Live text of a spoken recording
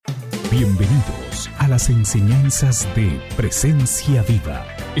Bienvenidos a las enseñanzas de Presencia Viva.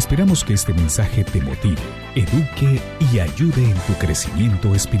 Esperamos que este mensaje te motive, eduque y ayude en tu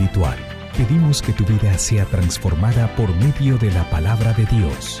crecimiento espiritual. Pedimos que tu vida sea transformada por medio de la palabra de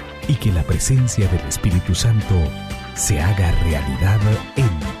Dios y que la presencia del Espíritu Santo se haga realidad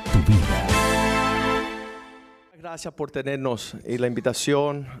en tu vida. Gracias por tenernos y la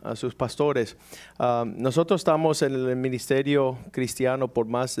invitación a sus pastores. Nosotros estamos en el ministerio cristiano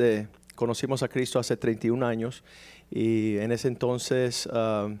conocimos a Cristo hace 31 años y en ese entonces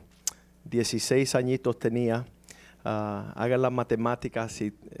 16 añitos tenía. Hagan las matemáticas,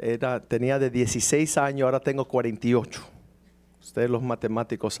 tenía de 16 años, ahora tengo 48. Ustedes los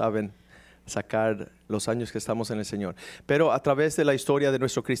matemáticos saben sacar los años que estamos en el Señor. Pero a través de la historia de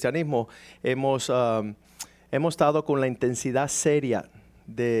nuestro cristianismo hemos estado con la intensidad seria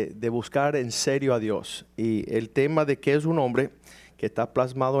de buscar en serio a Dios. Y el tema de qué es un hombre, que está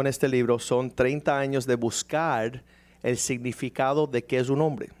plasmado en este libro, son 30 años de buscar el significado de qué es un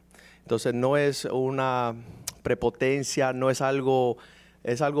hombre. Entonces no es una prepotencia, no es algo,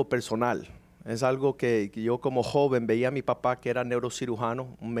 es algo personal. Es algo que yo como joven veía a mi papá, que era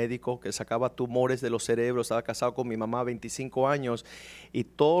neurocirujano, un médico que sacaba tumores de los cerebros, estaba casado con mi mamá 25 años y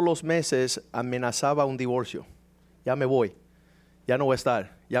todos los meses amenazaba un divorcio. Ya me voy, ya no voy a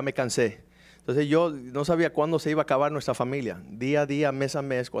estar, ya me cansé. Entonces yo no sabía cuándo se iba a acabar nuestra familia. Día a día, mes a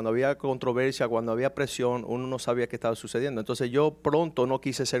mes, cuando había controversia, cuando había presión, uno no sabía qué estaba sucediendo. Entonces yo pronto no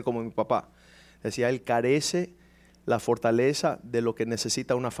quise ser como mi papá. Decía, él carece la fortaleza de lo que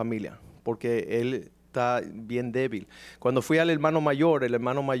necesita una familia, porque él está bien débil. Cuando fui al hermano mayor, el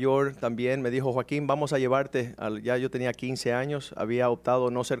hermano mayor también me dijo, Joaquín, vamos a llevarte. Ya yo tenía 15 años, había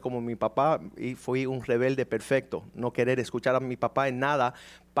optado no ser como mi papá y fui un rebelde perfecto, no querer escuchar a mi papá en nada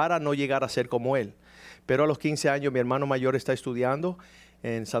para no llegar a ser como él. Pero a los 15 años mi hermano mayor está estudiando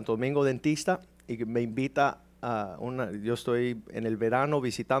en Santo Domingo Dentista y me invita yo estoy en el verano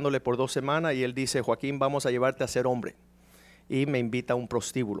visitándole por 2 semanas y él dice, Joaquín, vamos a llevarte a ser hombre. Y me invita a un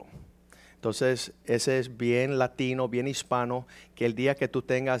prostíbulo. Entonces, ese es bien latino, bien hispano, que el día que tú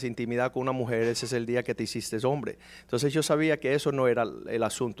tengas intimidad con una mujer, ese es el día que te hiciste hombre. Entonces, yo sabía que eso no era el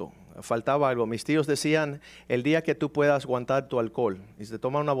asunto. Faltaba algo. Mis tíos decían, el día que tú puedas aguantar tu alcohol, y si te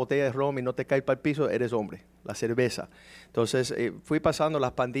tomas una botella de ron y no te cae para el piso, eres hombre. La cerveza. Entonces, fui pasando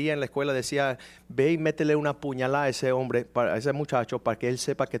las pandillas en la escuela, decía, ve y métele una puñalada a ese hombre, a ese muchacho, para que él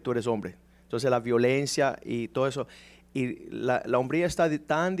sepa que tú eres hombre. Entonces, la violencia y todo eso. Y la hombría está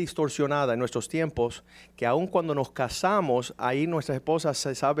tan distorsionada en nuestros tiempos que aun cuando nos casamos, ahí nuestra esposa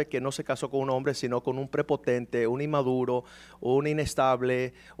se sabe que no se casó con un hombre, sino con un prepotente, un inmaduro, un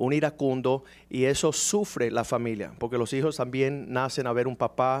inestable, un iracundo, y eso sufre la familia, porque los hijos también nacen a ver un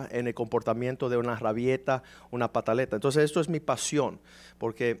papá en el comportamiento de una rabieta, una pataleta. Entonces esto es mi pasión,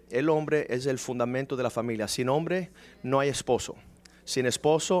 porque el hombre es el fundamento de la familia. Sin hombre no hay esposo, sin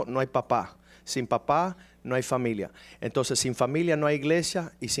esposo no hay papá, sin papá no hay familia. Entonces, sin familia no hay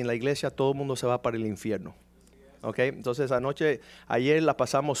iglesia y sin la iglesia todo el mundo se va para el infierno. ¿Okay? Entonces, ayer la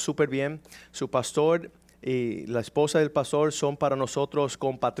pasamos súper bien. Su pastor y la esposa del pastor son para nosotros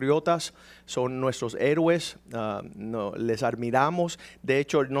compatriotas, son nuestros héroes, les admiramos. De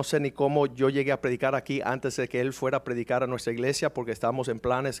hecho, no sé ni cómo yo llegué a predicar aquí antes de que él fuera a predicar a nuestra iglesia, porque estamos en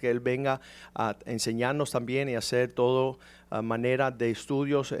planes que él venga a enseñarnos también y hacer todo manera de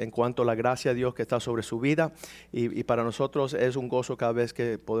estudios en cuanto a la gracia de Dios que está sobre su vida, y para nosotros es un gozo cada vez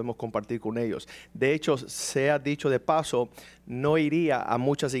que podemos compartir con ellos. De hecho, sea dicho de paso, no iría a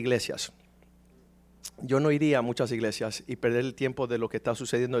muchas iglesias. Yo no iría a muchas iglesias y perder el tiempo de lo que está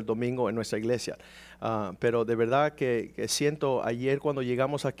sucediendo el domingo en nuestra iglesia. Pero de verdad que siento, ayer cuando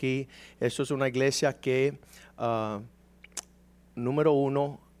llegamos aquí, esto es una iglesia que, número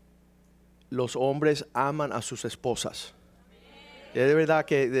uno, los hombres aman a sus esposas. Es de verdad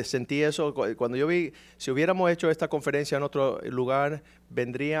que sentí eso cuando yo vi, si hubiéramos hecho esta conferencia en otro lugar,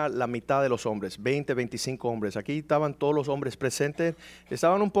 vendría la mitad de los hombres, 20, 25 hombres. Aquí estaban todos los hombres presentes.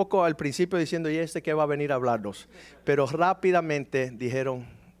 Estaban un poco al principio diciendo, ¿y este qué va a venir a hablarnos? Pero rápidamente dijeron,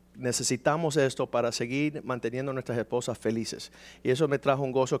 necesitamos esto para seguir manteniendo a nuestras esposas felices. Y eso me trajo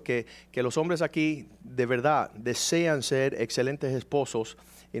un gozo que los hombres aquí de verdad desean ser excelentes esposos,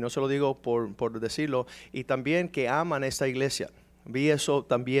 y no se lo digo por decirlo, y también que aman esta iglesia. Vi eso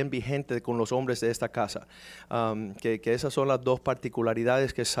también vigente con los hombres de esta casa, que esas son las dos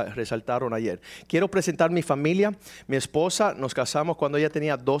particularidades que resaltaron ayer. Quiero presentar mi familia. Mi esposa, nos casamos cuando ella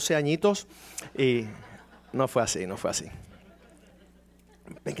tenía 12 añitos y no fue así.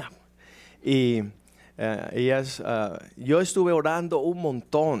 Venga. Y Yo estuve orando un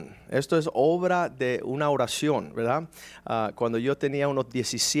montón. Esto es obra de una oración, ¿verdad? Cuando yo tenía unos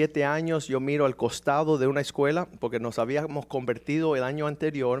 17 años, yo miro al costado de una escuela, porque nos habíamos convertido el año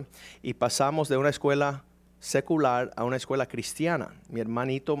anterior y pasamos de una escuela secular a una escuela cristiana. Mi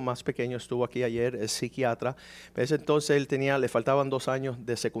hermanito más pequeño estuvo aquí ayer, es psiquiatra. Ese entonces le faltaban 2 años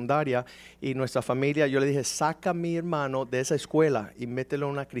de secundaria y nuestra familia, yo le dije, saca a mi hermano de esa escuela y mételo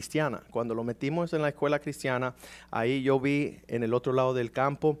en una cristiana. Cuando lo metimos en la escuela cristiana, ahí yo vi en el otro lado del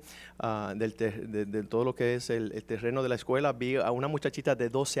campo, de todo lo que es el terreno de la escuela, vi a una muchachita de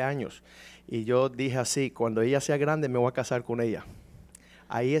 12 años y yo dije así, cuando ella sea grande me voy a casar con ella.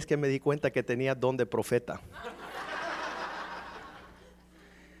 Ahí es que me di cuenta que tenía don de profeta.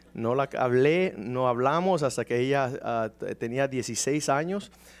 No hablamos hasta que ella tenía 16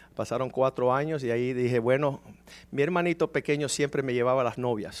 años. Pasaron 4 años y ahí dije, bueno, mi hermanito pequeño siempre me llevaba a las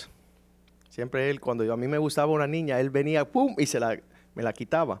novias. Siempre él, cuando a mí me gustaba una niña, él venía, pum, y me la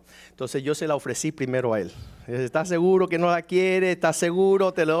quitaba. Entonces yo se la ofrecí primero a él. ¿Estás seguro que no la quiere? ¿Estás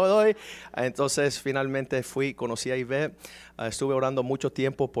seguro? Te lo doy. Entonces finalmente conocí a Ivette. Estuve orando mucho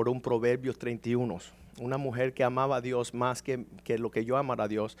tiempo por un Proverbios 31. Una mujer que amaba a Dios más que lo que yo amara a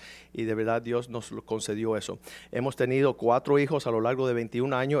Dios. Y de verdad Dios nos lo concedió eso. Hemos tenido 4 hijos a lo largo de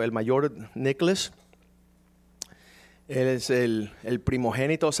 21 años. El mayor, Nicholas, él es el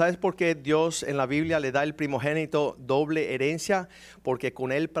primogénito. ¿Sabes por qué Dios en la Biblia le da el primogénito doble herencia? Porque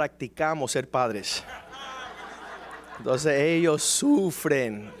con él practicamos ser padres. Entonces ellos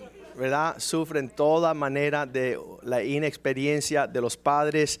sufren, ¿verdad? Sufren toda manera de la inexperiencia de los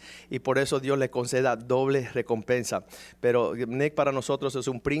padres y por eso Dios le conceda doble recompensa. Pero Nick para nosotros es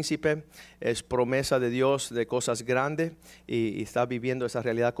un príncipe, es promesa de Dios de cosas grandes y está viviendo esa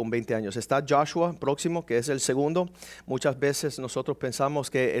realidad con 20 años. Está Joshua próximo, que es el segundo. Muchas veces nosotros pensamos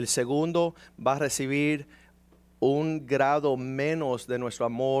que el segundo va a recibir un grado menos de nuestro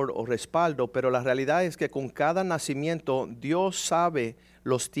amor o respaldo, pero la realidad es que con cada nacimiento Dios sabe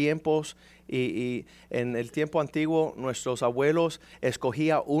los tiempos y en el tiempo antiguo nuestros abuelos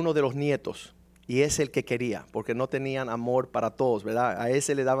escogían uno de los nietos y es el que quería, porque no tenían amor para todos, ¿verdad? A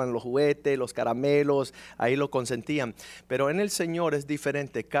ese le daban los juguetes, los caramelos, ahí lo consentían. Pero en el Señor es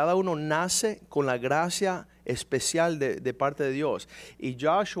diferente, cada uno nace con la gracia especial de parte de Dios. Y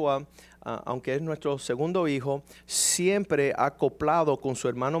Joshua, aunque es nuestro segundo hijo, siempre ha acoplado con su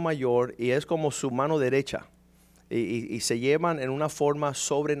hermano mayor y es como su mano derecha. Y se llevan en una forma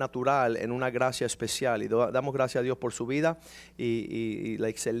sobrenatural, en una gracia especial. Y damos gracias a Dios por su vida y la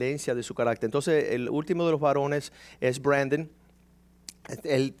excelencia de su carácter. Entonces, el último de los varones es Brandon.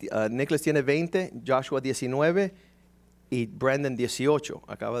 Nicholas tiene 20, Joshua 19 y Brandon 18.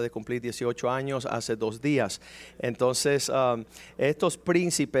 Acaba de cumplir 18 años hace 2 días. Entonces, estos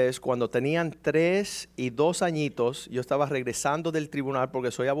príncipes, cuando tenían 3 y 2 añitos, yo estaba regresando del tribunal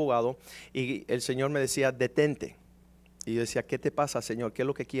porque soy abogado y el Señor me decía, detente. Y yo decía, ¿qué te pasa, Señor? ¿Qué es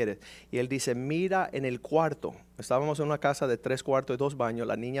lo que quieres? Y Él dice, mira en el cuarto. Estábamos en una casa de 3 cuartos y 2 baños.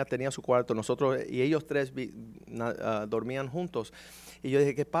 La niña tenía su cuarto, nosotros y ellos 3 dormían juntos. Y yo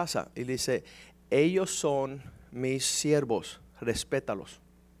dije, ¿qué pasa? Y dice, ellos son mis siervos, respétalos.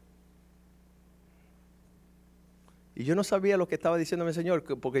 Y yo no sabía lo que estaba diciendo mi Señor,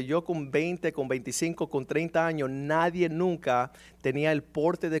 porque yo con 20, con 25, con 30 años, nadie nunca tenía el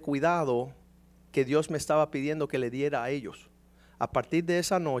porte de cuidado que Dios me estaba pidiendo que le diera a ellos. A partir de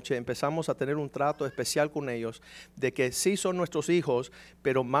esa noche empezamos a tener un trato especial con ellos, de que sí son nuestros hijos,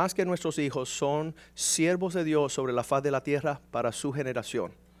 pero más que nuestros hijos son siervos de Dios sobre la faz de la tierra para su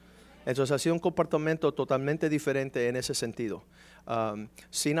generación. Entonces ha sido un comportamiento totalmente diferente en ese sentido.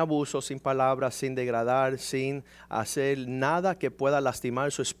 Sin abuso, sin palabras, sin degradar, sin hacer nada que pueda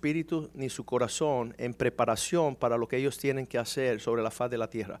lastimar su espíritu ni su corazón en preparación para lo que ellos tienen que hacer sobre la faz de la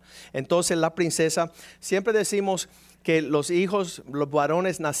tierra. Entonces la princesa, siempre decimos que los hijos, los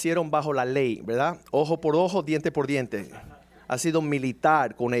varones nacieron bajo la ley, ¿verdad? Ojo por ojo, diente por diente. Ha sido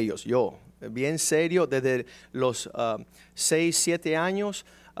militar con ellos, yo, bien serio, desde los 6, 7 años.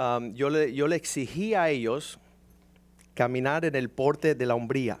 Yo le exigía a ellos caminar en el porte de la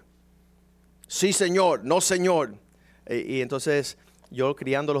hombría. Sí, señor, no, señor. Y entonces yo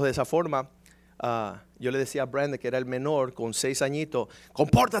criándolos de esa forma, yo le decía a Brandon, que era el menor, con 6 añitos,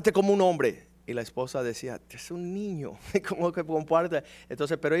 compórtate como un hombre. Y la esposa decía, es un niño, ¿cómo que comparte?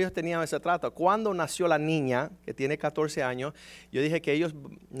 Entonces, pero ellos tenían ese trato. Cuando nació la niña, que tiene 14 años, yo dije que ellos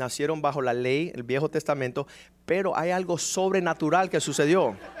nacieron bajo la ley, el Viejo Testamento, pero hay algo sobrenatural que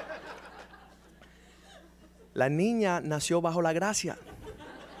sucedió. La niña nació bajo la gracia.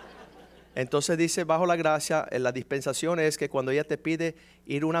 Entonces dice, bajo la gracia, la dispensación es que cuando ella te pide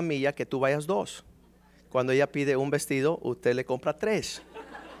ir 1 milla, que tú vayas 2. cuando ella pide un vestido, usted le compra 3.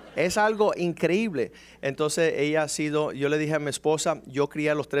 Es algo increíble. Entonces ella ha sido, yo le dije a mi esposa, yo crié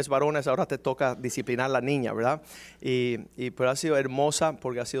a los 3 varones, ahora te toca disciplinar a la niña, ¿verdad? Pero ha sido hermosa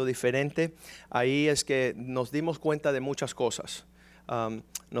porque ha sido diferente. Ahí es que nos dimos cuenta de muchas cosas.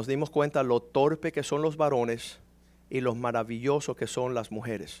 Nos dimos cuenta lo torpe que son los varones y lo maravilloso que son las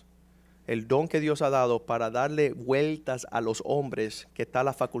mujeres. El don que Dios ha dado para darle vueltas a los hombres, que están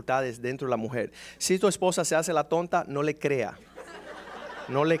las facultades dentro de la mujer. Si tu esposa se hace la tonta, no le crea.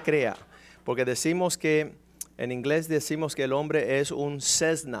 No le crea, porque decimos que, en inglés decimos que el hombre es un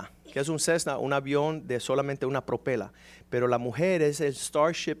Cessna. ¿Qué es un Cessna? Un avión de solamente una propela. Pero la mujer es el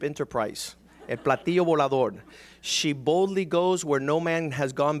Starship Enterprise, el platillo volador. She boldly goes where no man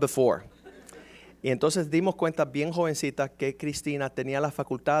has gone before. Y entonces dimos cuenta bien jovencita que Cristina tenía las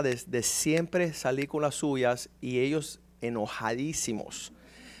facultades de siempre salir con las suyas y ellos enojadísimos.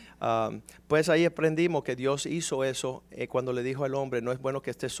 Pues ahí aprendimos que Dios hizo eso cuando le dijo al hombre, no es bueno que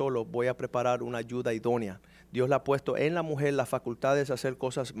estés solo, voy a preparar una ayuda idónea. Dios le ha puesto en la mujer las facultades de hacer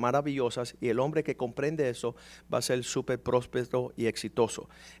cosas maravillosas y el hombre que comprende eso va a ser súper próspero y exitoso.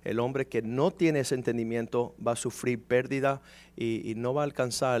 El hombre que no tiene ese entendimiento va a sufrir pérdida y no va a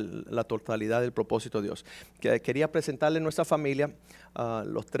alcanzar la totalidad del propósito de Dios. Quería presentarle nuestra familia.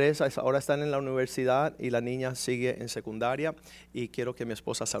 Los 3 ahora están en la universidad y la niña sigue en secundaria y quiero que mi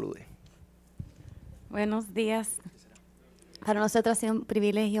esposa salude. Buenos días. Para nosotros ha sido un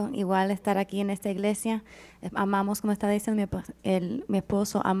privilegio igual estar aquí en esta iglesia. Amamos, como está diciendo mi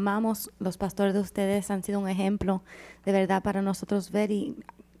esposo, amamos los pastores de ustedes, han sido un ejemplo de verdad para nosotros ver y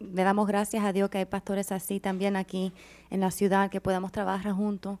le damos gracias a Dios que hay pastores así también aquí en la ciudad, que podamos trabajar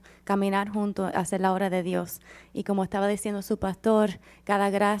juntos, caminar juntos, hacer la obra de Dios. Y como estaba diciendo su pastor, cada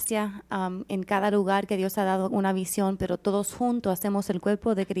gracia en cada lugar que Dios ha dado una visión, pero todos juntos hacemos el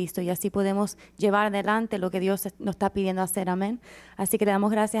cuerpo de Cristo y así podemos llevar adelante lo que Dios nos está pidiendo hacer. Amén. Así que le damos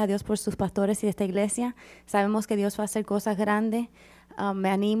gracias a Dios por sus pastores y de esta iglesia. Sabemos que Dios va a hacer cosas grandes. Me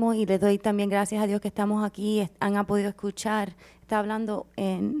animo y le doy también gracias a Dios que estamos aquí, han podido escuchar. Está hablando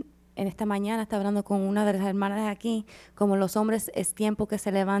en esta mañana, está hablando con una de las hermanas de aquí, como los hombres es tiempo que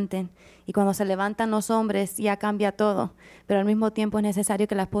se levanten. Y cuando se levantan los hombres ya cambia todo. Pero al mismo tiempo es necesario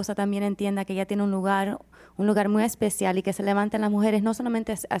que la esposa también entienda que ella tiene un lugar muy especial y que se levanten las mujeres, no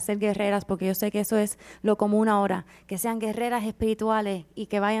solamente a ser guerreras, porque yo sé que eso es lo común ahora, que sean guerreras espirituales y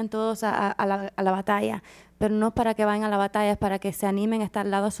que vayan todos a la batalla. Pero no para que vayan a la batalla, es para que se animen a estar al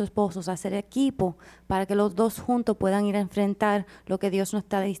lado de sus esposos, a hacer equipo, para que los dos juntos puedan ir a enfrentar lo que Dios nos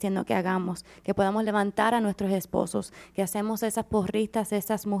está diciendo que hagamos, que podamos levantar a nuestros esposos, que hacemos esas porristas,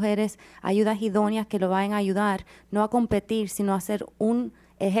 esas mujeres, ayudas idóneas que lo vayan a ayudar, no a competir, sino a hacer un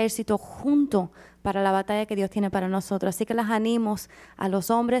ejército junto para la batalla que Dios tiene para nosotros. Así que las animo a los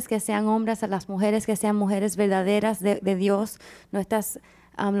hombres que sean hombres, a las mujeres que sean mujeres verdaderas de Dios, no estas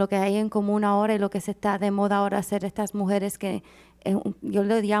lo que hay en común ahora y lo que se está de moda ahora hacer estas mujeres que yo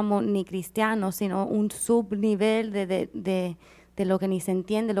le llamo ni cristianos, sino un subnivel de lo que ni se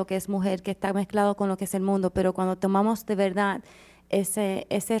entiende lo que es mujer, que está mezclado con lo que es el mundo. Pero cuando tomamos de verdad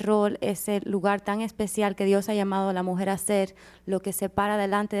ese rol, ese lugar tan especial que Dios ha llamado a la mujer a ser, lo que se para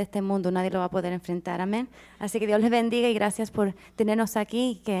delante de este mundo, nadie lo va a poder enfrentar. Amén. Así que Dios les bendiga y gracias por tenernos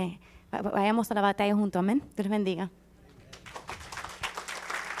aquí y que vayamos a la batalla juntos. Amén. Dios les bendiga.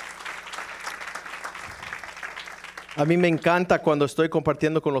 A mí me encanta cuando estoy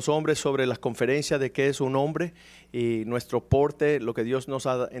compartiendo con los hombres sobre las conferencias de qué es un hombre y nuestro porte, lo que Dios nos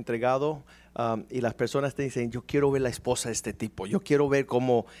ha entregado, y las personas te dicen, yo quiero ver la esposa de este tipo, yo quiero ver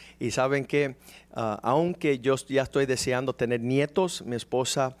cómo, y saben que aunque yo ya estoy deseando tener nietos, mi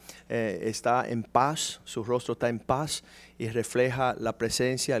esposa está en paz, su rostro está en paz y refleja la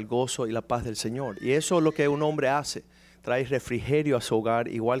presencia, el gozo y la paz del Señor. Y eso es lo que un hombre hace, trae refrigerio a su hogar,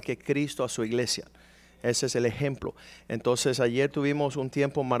 igual que Cristo a su iglesia. Ese es el ejemplo. Entonces ayer tuvimos un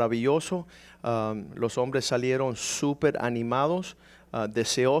tiempo maravilloso. Los hombres salieron súper animados,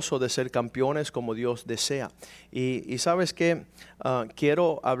 deseosos de ser campeones como Dios desea. Y sabes que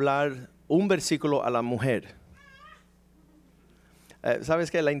quiero hablar un versículo a la mujer.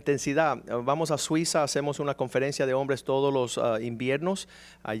 Sabes que la intensidad, vamos a Suiza, hacemos una conferencia de hombres todos los inviernos,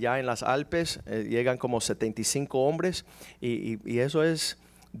 allá en las Alpes, llegan como 75 hombres y eso es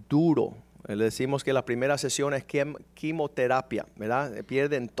duro. Le decimos que la primera sesión es quimioterapia, ¿verdad?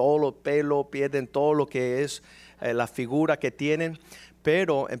 Pierden todo el pelo, pierden todo lo que es la figura que tienen,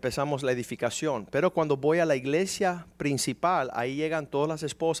 pero empezamos la edificación. Pero cuando voy a la iglesia principal, ahí llegan todas las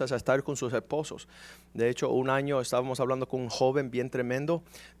esposas a estar con sus esposos. De hecho, un año estábamos hablando con un joven bien tremendo,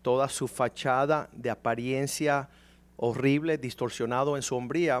 toda su fachada de apariencia horrible, distorsionado en su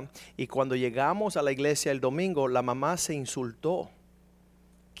hombría. Y cuando llegamos a la iglesia el domingo, la mamá se insultó.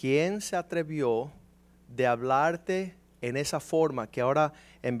 ¿Quién se atrevió de hablarte en esa forma? Que ahora,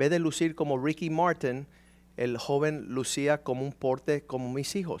 en vez de lucir como Ricky Martin, el joven lucía como un porte como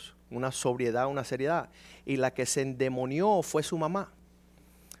mis hijos, una sobriedad, una seriedad. Y la que se endemonió fue su mamá,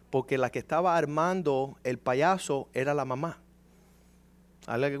 porque la que estaba armando el payaso era la mamá.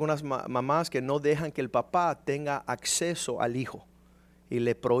 Hay algunas mamás que no dejan que el papá tenga acceso al hijo y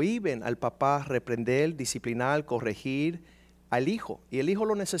le prohíben al papá reprender, disciplinar, corregir al hijo, y el hijo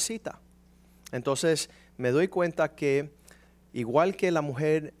lo necesita. Entonces me doy cuenta que igual que la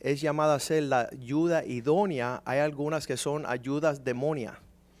mujer es llamada a ser la ayuda idónea, hay algunas que son ayudas demonias,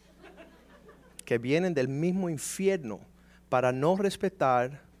 que vienen del mismo infierno para no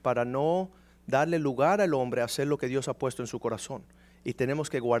respetar, para no darle lugar al hombre a hacer lo que Dios ha puesto en su corazón. Y tenemos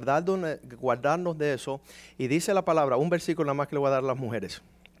que guardarnos de eso. Y dice la palabra, un versículo nada más que le voy a dar a las mujeres.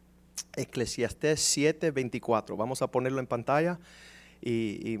 Eclesiastés 7:24. Vamos a ponerlo en pantalla.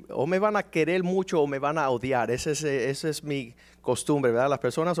 Y o me van a querer mucho o me van a odiar. Esa es mi costumbre, ¿verdad? Las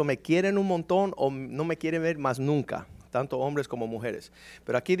personas o me quieren un montón o no me quieren ver más nunca, tanto hombres como mujeres.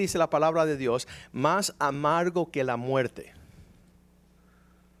 Pero aquí dice la palabra de Dios, más amargo que la muerte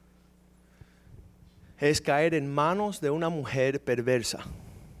es caer en manos de una mujer perversa,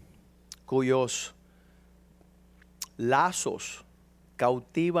 cuyos lazos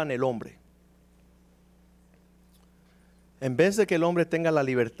cautivan el hombre. En vez de que el hombre tenga la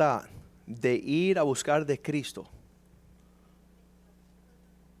libertad de ir a buscar de Cristo.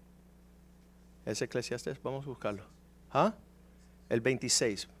 ¿Es Eclesiastés? Vamos a buscarlo. ¿Ah? El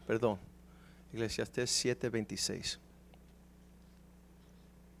 26, perdón. Eclesiastés 7:26.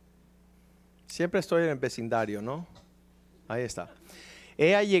 Siempre estoy en el vecindario, ¿no? Ahí está.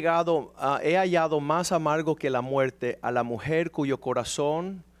 He hallado más amargo que la muerte a la mujer cuyo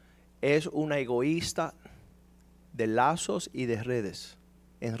corazón es una egoísta de lazos y de redes.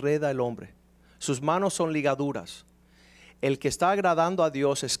 Enreda el hombre. Sus manos son ligaduras. El que está agradando a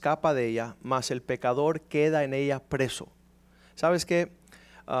Dios escapa de ella, mas el pecador queda en ella preso. ¿Sabes qué?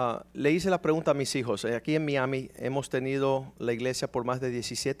 Le hice la pregunta a mis hijos. Aquí en Miami hemos tenido la iglesia por más de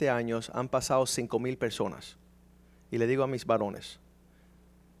 17 años. Han pasado 5,000 personas. Y le digo a mis varones,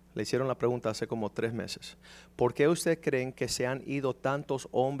 le hicieron la pregunta hace como 3 meses. ¿Por qué ustedes creen que se han ido tantos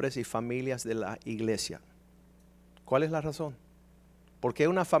hombres y familias de la iglesia? ¿Cuál es la razón? ¿Por qué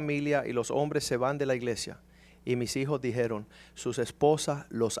una familia y los hombres se van de la iglesia? Y mis hijos dijeron, sus esposas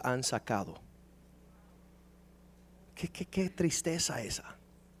los han sacado. ¿Qué tristeza esa?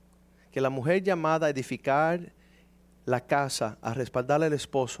 Que la mujer llamada a edificar la casa, a respaldarle al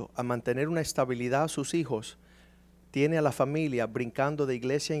esposo, a mantener una estabilidad a sus hijos, tiene a la familia brincando de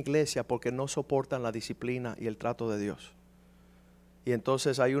iglesia en iglesia porque no soportan la disciplina y el trato de Dios. Y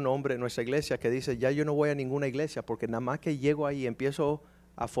entonces hay un hombre en nuestra iglesia que dice, ya yo no voy a ninguna iglesia porque nada más que llego ahí empiezo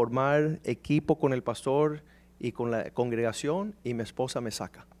a formar equipo con el pastor y con la congregación y mi esposa me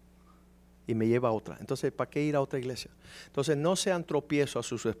saca y me lleva a otra. Entonces, ¿para qué ir a otra iglesia? Entonces, no sean tropiezo a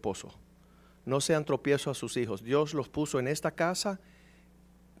sus esposos, no sean tropiezo a sus hijos. Dios los puso en esta casa,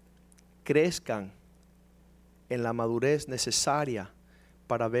 crezcan en la madurez necesaria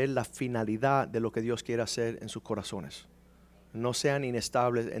para ver la finalidad de lo que Dios quiere hacer en sus corazones. No sean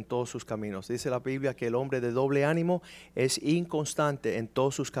inestables en todos sus caminos. Dice la Biblia que el hombre de doble ánimo es inconstante en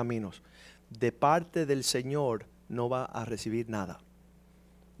todos sus caminos. De parte del Señor no va a recibir nada.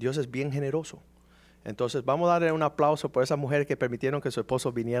 Dios es bien generoso. Entonces vamos a darle un aplauso por esas mujeres que permitieron que sus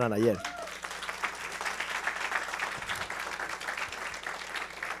esposos vinieran ayer.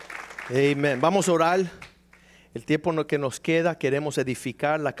 Amén. Vamos a orar. El tiempo que nos queda, queremos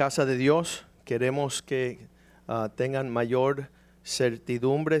edificar la casa de Dios. Queremos que tengan mayor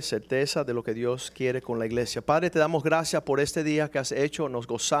certidumbre, certeza de lo que Dios quiere con la iglesia. Padre, te damos gracias por este día que has hecho. Nos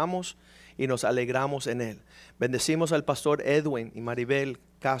gozamos y nos alegramos en él. Bendecimos al pastor Edwin y Maribel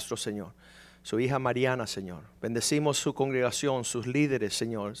Castro, Señor. Su hija Mariana, Señor. Bendecimos su congregación, sus líderes,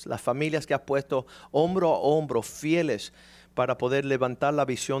 Señor. Las familias que has puesto hombro a hombro, fieles para poder levantar la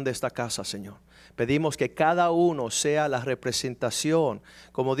visión de esta casa, Señor. Pedimos que cada uno sea la representación,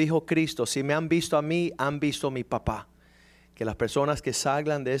 como dijo Cristo, si me han visto a mí, han visto a mi papá. Que las personas que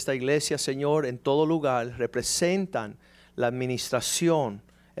salgan de esta iglesia, Señor, en todo lugar, representan la administración,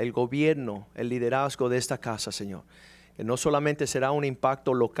 el gobierno, el liderazgo de esta casa, Señor. Que no solamente será un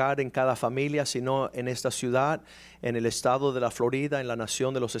impacto local en cada familia, sino en esta ciudad, en el estado de la Florida, en la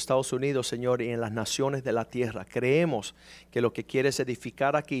nación de los Estados Unidos, Señor, y en las naciones de la tierra. Creemos que lo que quieres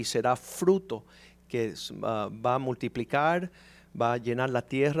edificar aquí será fruto que va a multiplicar, va a llenar la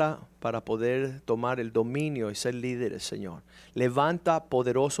tierra para poder tomar el dominio y ser líderes, Señor. Levanta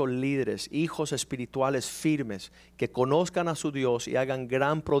poderosos líderes, hijos espirituales firmes, que conozcan a su Dios y hagan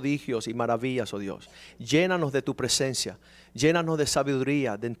gran prodigios y maravillas, oh Dios. Llénanos de tu presencia, llénanos de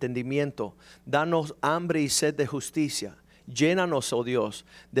sabiduría, de entendimiento, danos hambre y sed de justicia. Llénanos, oh Dios,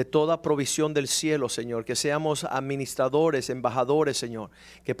 de toda provisión del cielo, Señor, que seamos administradores, embajadores, Señor,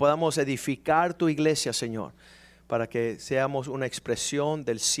 que podamos edificar tu iglesia, Señor, para que seamos una expresión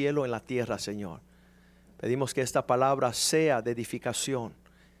del cielo en la tierra, Señor. Pedimos que esta palabra sea de edificación,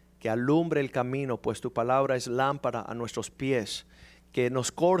 que alumbre el camino, pues tu palabra es lámpara a nuestros pies. Que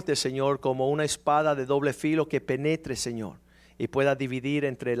nos corte, Señor, como una espada de doble filo que penetre, Señor, y pueda dividir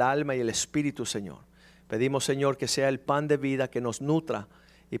entre el alma y el espíritu, Señor. Pedimos, Señor, que sea el pan de vida que nos nutra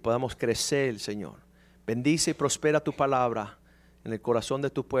y podamos crecer, Señor. Bendice y prospera tu palabra en el corazón de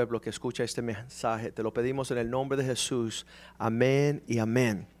tu pueblo que escucha este mensaje. Te lo pedimos en el nombre de Jesús. Amén y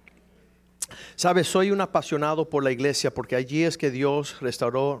amén. Sabes, soy un apasionado por la iglesia porque allí es que Dios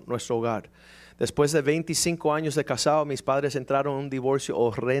restauró nuestro hogar. Después de 25 años de casado, mis padres entraron en un divorcio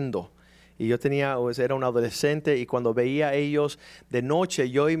horrendo. Y yo era un adolescente, y cuando veía a ellos de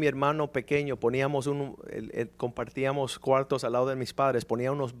noche, yo y mi hermano pequeño compartíamos cuartos al lado de mis padres,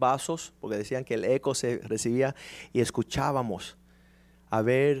 ponía unos vasos porque decían que el eco se recibía, y escuchábamos. A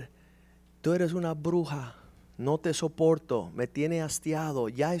ver, tú eres una bruja, no te soporto, me tiene hastiado,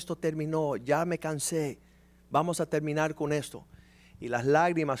 ya esto terminó, ya me cansé, vamos a terminar con esto. Y las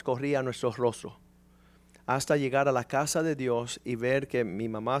lágrimas corrían a nuestros rostros, hasta llegar a la casa de Dios y ver que mi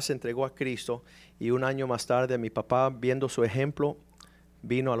mamá se entregó a Cristo, y un año más tarde mi papá, viendo su ejemplo,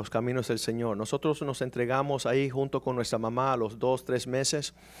 vino a los caminos del Señor. Nosotros nos entregamos ahí junto con nuestra mamá a los 2-3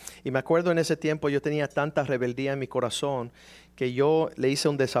 meses, y me acuerdo en ese tiempo yo tenía tanta rebeldía en mi corazón que yo le hice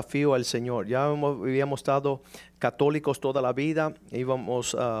un desafío al Señor. Ya habíamos estado católicos toda la vida,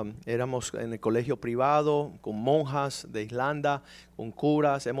 éramos en el colegio privado con monjas de Irlanda, con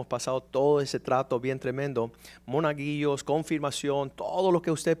curas, hemos pasado todo ese trato bien tremendo, monaguillos, confirmación, todo lo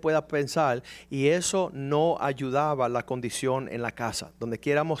que usted pueda pensar, y eso no ayudaba a la condición en la casa. Donde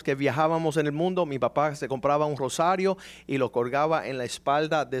quiéramos que viajábamos en el mundo, mi papá se compraba un rosario y lo colgaba en la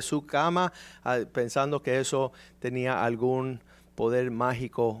espalda de su cama, pensando que eso tenía algún poder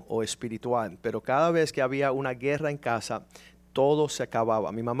mágico o espiritual. Pero cada vez que había una guerra en casa, todo se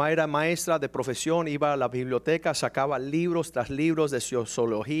acababa. Mi mamá era maestra de profesión, iba a la biblioteca, sacaba libros tras libros de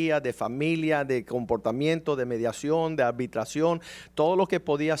sociología, de familia, de comportamiento, de mediación, de arbitración, todo lo que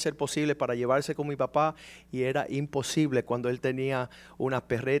podía ser posible para llevarse con mi papá, y era imposible cuando él tenía una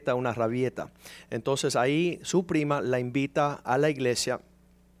perreta, una rabieta. Entonces ahí su prima la invita a la iglesia.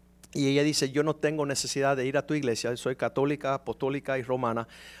 Y ella dice, yo no tengo necesidad de ir a tu iglesia, soy católica, apostólica y romana.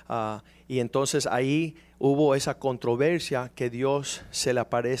 Y entonces ahí hubo esa controversia que Dios se le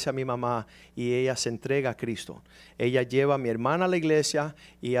aparece a mi mamá y ella se entrega a Cristo. Ella lleva a mi hermana a la iglesia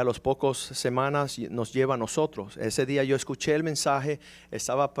y a las pocas semanas nos lleva a nosotros. Ese día yo escuché el mensaje,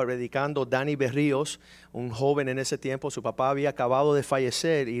 estaba predicando Dani Berríos, un joven en ese tiempo. Su papá había acabado de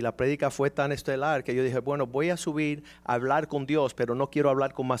fallecer y la prédica fue tan estelar que yo dije, bueno, voy a subir a hablar con Dios, pero no quiero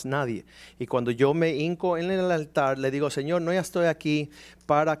hablar con más nadie. Y cuando yo me hinco en el altar, le digo, Señor, no ya estoy aquí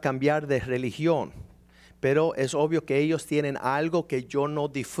para cambiar de religión, pero es obvio que ellos tienen algo que yo no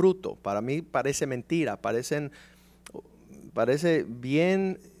disfruto. Para mí parece mentira, parece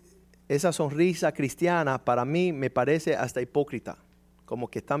bien, esa sonrisa cristiana para mí me parece hasta hipócrita, como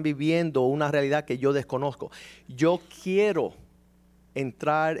que están viviendo una realidad que yo desconozco. Yo quiero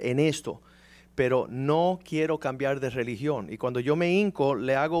entrar en esto, pero no quiero cambiar de religión. Y cuando yo me hinco,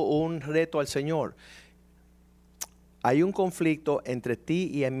 le hago un reto al Señor. Hay un conflicto entre ti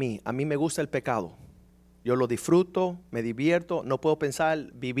y en mí. A mí me gusta el pecado. Yo lo disfruto, me divierto. No puedo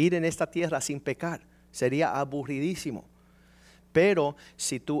pensar vivir en esta tierra sin pecar. Sería aburridísimo. Pero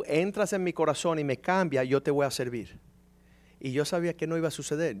si tú entras en mi corazón y me cambias, yo te voy a servir. Y yo sabía que no iba a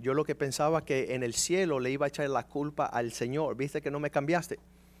suceder. Yo lo que pensaba que en el cielo le iba a echar la culpa al Señor. ¿Viste que no me cambiaste?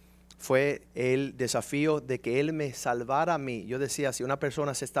 Fue el desafío de que Él me salvara a mí. Yo decía, si una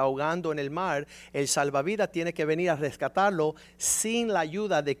persona se está ahogando en el mar, el salvavidas tiene que venir a rescatarlo sin la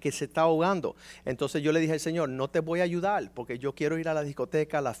ayuda de que se está ahogando. Entonces yo le dije al Señor, no te voy a ayudar porque yo quiero ir a la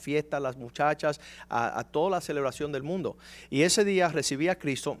discoteca, a la fiesta, a las muchachas, a toda la celebración del mundo. Y ese día recibí a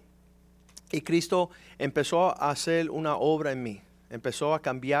Cristo y Cristo empezó a hacer una obra en mí. Empezó a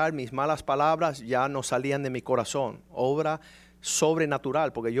cambiar, mis malas palabras ya no salían de mi corazón. Obra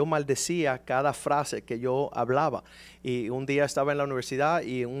sobrenatural, porque yo maldecía cada frase que yo hablaba. Y un día estaba en la universidad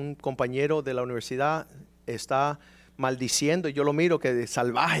y un compañero de la universidad está maldiciendo, y yo lo miro que es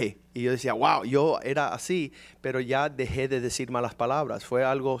salvaje. Y yo decía, wow, yo era así, pero ya dejé de decir malas palabras. Fue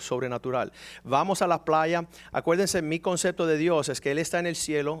algo sobrenatural. Vamos a la playa. Acuérdense, mi concepto de Dios es que Él está en el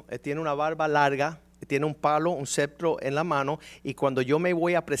cielo, tiene una barba larga, tiene un palo, un cetro en la mano, y cuando yo me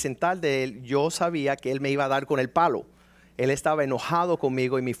voy a presentar de Él, yo sabía que Él me iba a dar con el palo. Él estaba enojado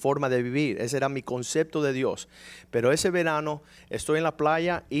conmigo y mi forma de vivir. Ese era mi concepto de Dios. Pero ese verano estoy en la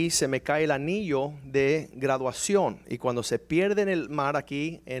playa y se me cae el anillo de graduación. Y cuando se pierde en el mar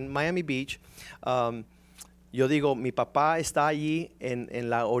aquí en Miami Beach, yo digo, mi papá está allí en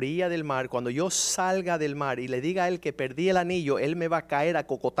la orilla del mar. Cuando yo salga del mar y le diga a él que perdí el anillo, él me va a caer a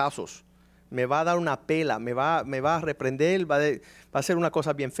cocotazos. Me va a dar una pela, me va a reprender, va a hacer una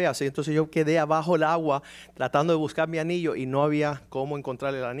cosa bien fea. ¿Sí? Entonces yo quedé abajo del agua tratando de buscar mi anillo y no había cómo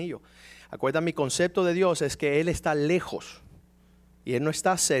encontrar el anillo. Acuérdate, mi concepto de Dios es que Él está lejos y Él no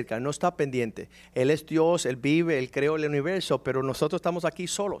está cerca, Él no está pendiente. Él es Dios, Él vive, Él creó el universo, pero nosotros estamos aquí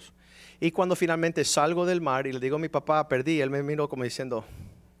solos. Y cuando finalmente salgo del mar y le digo a mi papá, perdí, él me miró como diciendo,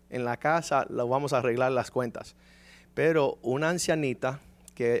 en la casa lo vamos a arreglar las cuentas. Pero una ancianita,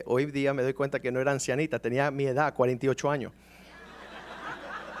 que hoy día me doy cuenta que no era ancianita, tenía mi edad, 48 años.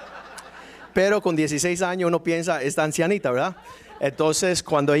 Pero con 16 años uno piensa, esta ancianita, ¿verdad? Entonces,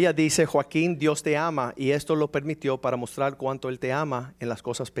 cuando ella dice, Joaquín, Dios te ama, y esto lo permitió para mostrar cuánto Él te ama en las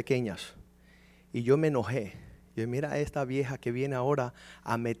cosas pequeñas. Y yo me enojé. Yo, mira a esta vieja que viene ahora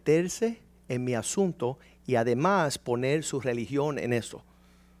a meterse en mi asunto y además poner su religión en esto.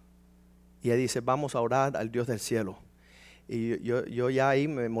 Y ella dice, vamos a orar al Dios del cielo. Y yo ya ahí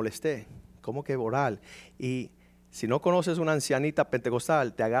me molesté. ¿Cómo que orar? Y si no conoces una ancianita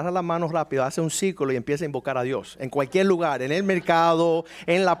pentecostal, te agarra la mano rápido, hace un círculo y empieza a invocar a Dios. En cualquier lugar, en el mercado,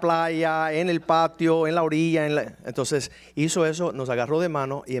 en la playa, en el patio, en la orilla. Entonces hizo eso, nos agarró de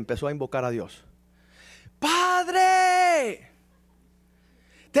mano y empezó a invocar a Dios. Padre,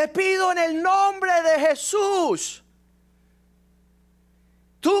 te pido en el nombre de Jesús.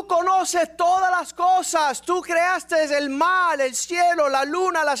 Tú conoces todas las cosas, tú creaste el mar, el cielo, la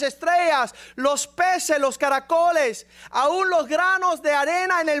luna, las estrellas, los peces, los caracoles, aún los granos de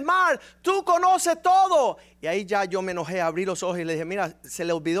arena en el mar, tú conoces todo. Y ahí ya yo me enojé, abrí los ojos y le dije, mira, se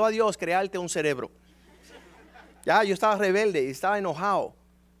le olvidó a Dios crearte un cerebro. Ya, yo estaba rebelde y estaba enojado.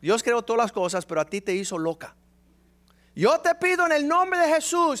 Dios creó todas las cosas, pero a ti te hizo loca. Yo te pido en el nombre de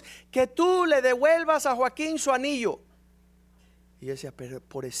Jesús que tú le devuelvas a Joaquín su anillo. Y ella decía, pero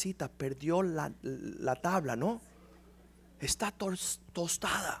pobrecita, perdió la tabla, ¿no? Está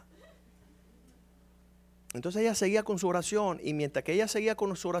tostada. Entonces ella seguía con su oración. Y mientras que ella seguía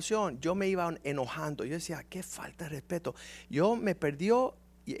con su oración, yo me iba enojando. Yo decía, qué falta de respeto. Yo me perdió,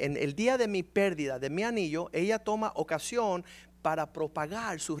 en el día de mi pérdida de mi anillo, ella toma ocasión para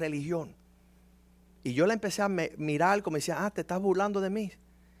propagar su religión. Y yo la empecé a mirar como decía, te estás burlando de mí.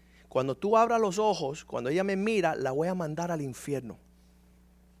 Cuando tú abras los ojos, cuando ella me mira, la voy a mandar al infierno.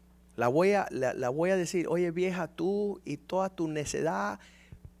 La voy a decir, oye vieja, tú y toda tu necedad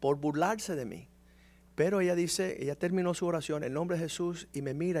por burlarse de mí. Pero ella dice, ella terminó su oración en el nombre de Jesús y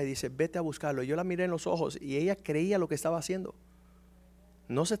me mira y dice, vete a buscarlo. Yo la miré en los ojos y ella creía lo que estaba haciendo.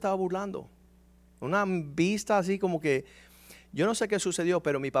 No se estaba burlando. Una vista así como que, yo no sé qué sucedió,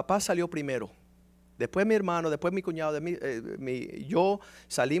 pero mi papá salió primero. Después mi hermano, después mi cuñado, yo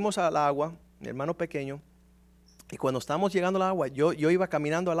salimos al agua, mi hermano pequeño, y cuando estábamos llegando al agua, yo iba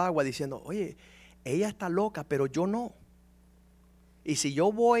caminando al agua diciendo, oye, ella está loca, pero yo no. Y si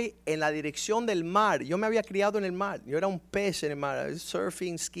yo voy en la dirección del mar, yo me había criado en el mar, yo era un pez en el mar,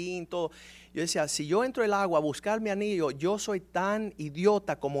 surfing, skiing, todo. Yo decía, si yo entro al agua a buscar mi anillo, yo soy tan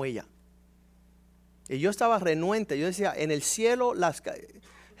idiota como ella. Y yo estaba renuente, yo decía, en el cielo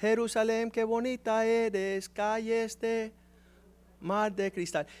Jerusalén, qué bonita eres, calles de mar de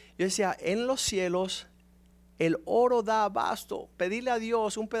cristal. Yo decía, en los cielos el oro da abasto. Pedirle a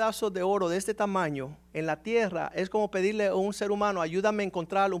Dios un pedazo de oro de este tamaño en la tierra es como pedirle a un ser humano, ayúdame a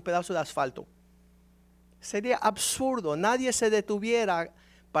encontrar un pedazo de asfalto. Sería absurdo, nadie se detuviera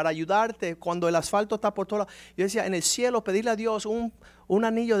para ayudarte cuando el asfalto está por todos lados. Yo decía, en el cielo pedirle a Dios un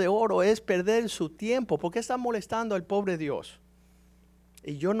anillo de oro es perder su tiempo. ¿Por qué está molestando al pobre Dios?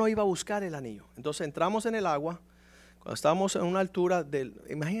 Y yo no iba a buscar el anillo. Entonces entramos en el agua. Cuando estábamos en una altura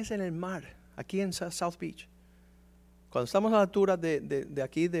imagínense en el mar, aquí en South Beach. Cuando estamos a la altura de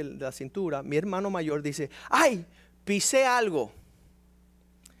aquí de la cintura, mi hermano mayor dice, ¡ay! Pisé algo.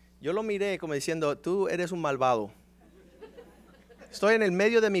 Yo lo miré como diciendo, tú eres un malvado. Estoy en el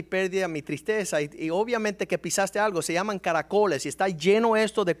medio de mi pérdida, mi tristeza, y obviamente que pisaste algo. Se llaman caracoles y está lleno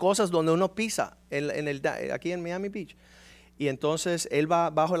esto de cosas donde uno pisa aquí en Miami Beach. Y entonces él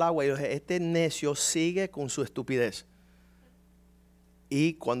va bajo el agua y yo dije, este necio sigue con su estupidez.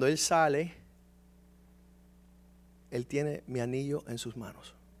 Y cuando él sale, él tiene mi anillo en sus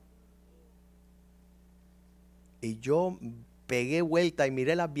manos. Y yo pegué vuelta y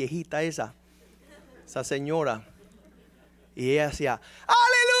miré la viejita esa señora. Y ella decía, ¡aleluya!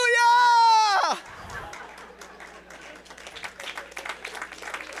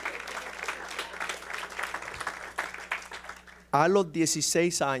 A los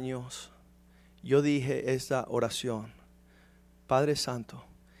 16 años, yo dije esta oración. Padre Santo,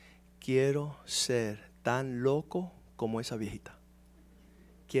 quiero ser tan loco como esa viejita.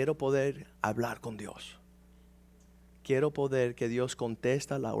 Quiero poder hablar con Dios. Quiero poder que Dios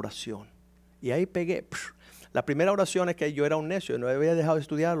contesta la oración. Y ahí pegué. La primera oración es que yo era un necio. No había dejado de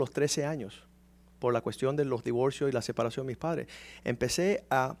estudiar a los 13 años por la cuestión de los divorcios y la separación de mis padres. Empecé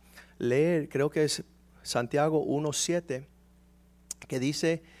a leer, creo que es Santiago 1:7, que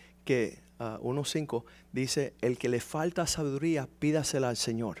dice que 1:5 dice, el que le falta sabiduría, pídasela al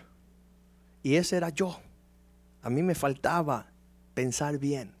Señor. Y ese era yo. A mí me faltaba pensar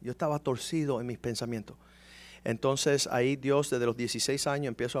bien. Yo estaba torcido en mis pensamientos. Entonces ahí Dios, desde los 16 años,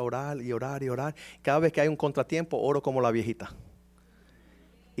 empiezo a orar y orar y orar. Cada vez que hay un contratiempo, oro como la viejita.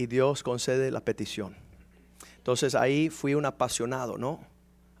 Y Dios concede la petición. Entonces ahí fui un apasionado, ¿no?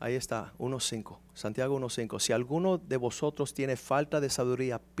 Ahí está, 1:5, Santiago 1:5. Si alguno de vosotros tiene falta de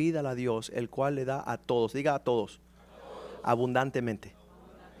sabiduría, pídala a Dios, el cual le da a todos. Diga a todos. Abundantemente.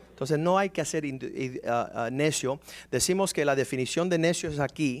 Entonces no hay que hacer necio. Decimos que la definición de necio es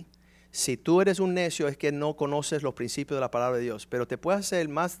aquí. Si tú eres un necio es que no conoces los principios de la palabra de Dios. Pero te puedes hacer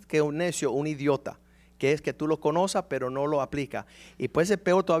más que un necio, un idiota. Que es que tú lo conoces pero no lo aplica. Y puede ser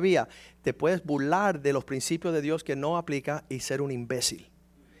peor todavía. Te puedes burlar de los principios de Dios que no aplica y ser un imbécil.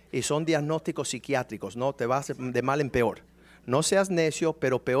 Y son diagnósticos psiquiátricos, ¿no? Te vas de mal en peor. No seas necio,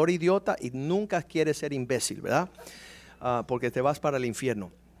 pero peor idiota y nunca quieres ser imbécil, ¿verdad? Porque te vas para el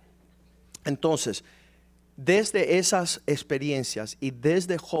infierno. Entonces, desde esas experiencias y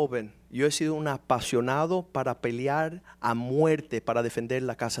desde joven, yo he sido un apasionado para pelear a muerte para defender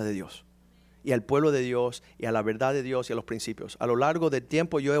la casa de Dios. Y al pueblo de Dios, y a la verdad de Dios y a los principios. A lo largo del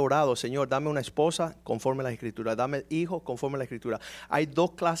tiempo yo he orado, Señor, dame una esposa conforme a la Escritura, dame hijos conforme a la Escritura. Hay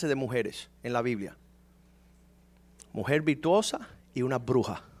dos clases de mujeres en la Biblia. Mujer virtuosa y una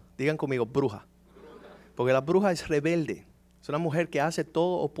bruja. Digan conmigo, bruja. Porque la bruja es rebelde. Es una mujer que hace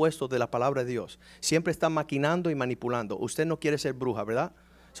todo opuesto de la palabra de Dios. Siempre está maquinando y manipulando. Usted no quiere ser bruja, ¿verdad?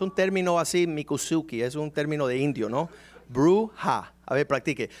 Es un término así, mikusuki, es un término de indio, ¿no? Bruja. A ver,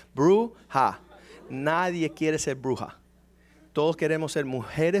 practique. Bruja. Nadie quiere ser bruja. Todos queremos ser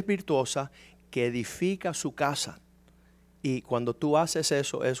mujeres virtuosas que edifican su casa. Y cuando tú haces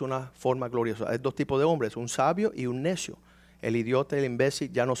eso, es una forma gloriosa. Hay dos tipos de hombres, un sabio y un necio. El idiota y el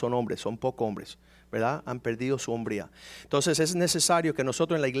imbécil ya no son hombres, son pocos hombres, ¿verdad? Han perdido su hombría. Entonces es necesario que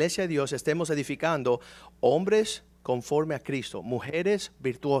nosotros en la iglesia de Dios estemos edificando hombres conforme a Cristo, mujeres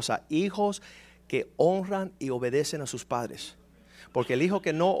virtuosas, hijos que honran y obedecen a sus padres. Porque el hijo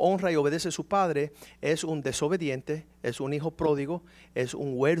que no honra y obedece a su padre es un desobediente, es un hijo pródigo, es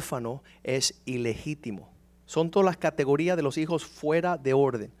un huérfano, es ilegítimo. Son todas las categorías de los hijos fuera de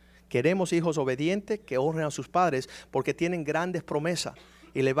orden. Queremos hijos obedientes que honren a sus padres porque tienen grandes promesas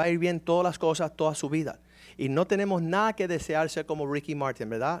y le va a ir bien todas las cosas, toda su vida. Y no tenemos nada que desear ser como Ricky Martin,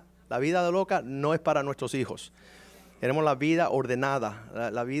 ¿verdad? La vida de loca no es para nuestros hijos. Tenemos la vida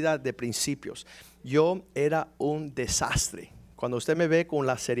ordenada, la vida de principios. Yo era un desastre. Cuando usted me ve con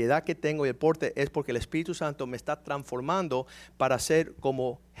la seriedad que tengo y el porte es porque el Espíritu Santo me está transformando para ser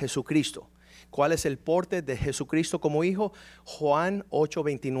como Jesucristo. ¿Cuál es el porte de Jesucristo como hijo? Juan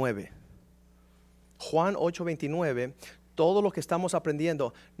 8:29. Juan 8:29, todo lo que estamos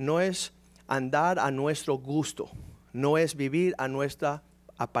aprendiendo no es andar a nuestro gusto, no es vivir a nuestra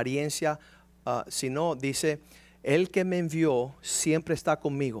apariencia, sino dice, el que me envió siempre está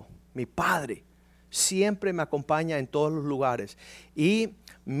conmigo, mi Padre siempre me acompaña en todos los lugares. Y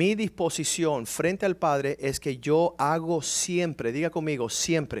mi disposición frente al Padre es que yo hago siempre, diga conmigo,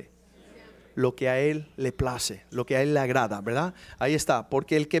 siempre lo que a Él le place, lo que a Él le agrada, ¿verdad? Ahí está,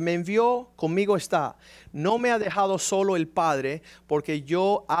 porque el que me envió conmigo está. No me ha dejado solo el Padre, porque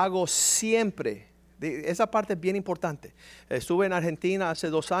yo hago siempre. Esa parte es bien importante. Estuve en Argentina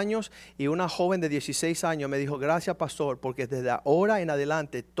hace 2 años y una joven de 16 años me dijo, gracias pastor, porque desde ahora en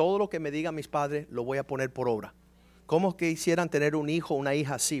adelante todo lo que me digan mis padres lo voy a poner por obra. ¿Cómo quisieran tener un hijo o una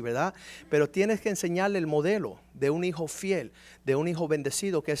hija así, verdad? Pero tienes que enseñarle el modelo de un hijo fiel, de un hijo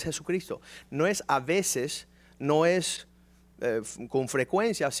bendecido que es Jesucristo. No es a veces, no es con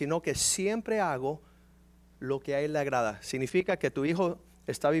frecuencia, sino que siempre hago lo que a Él le agrada. Significa que tu hijo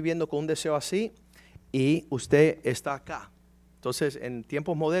está viviendo con un deseo así y usted está acá. Entonces, en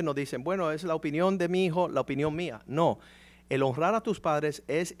tiempos modernos dicen, bueno, es la opinión de mi hijo, la opinión mía. No, el honrar a tus padres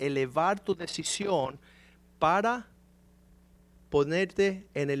es elevar tu decisión para ponerte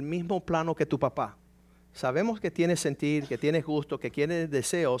en el mismo plano que tu papá. Sabemos que tienes sentir, que tienes gusto, que tienes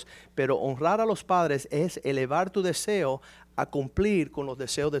deseos, pero honrar a los padres es elevar tu deseo a cumplir con los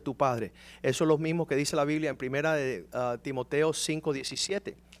deseos de tu padre. Eso es lo mismo que dice la Biblia en 1 Timoteo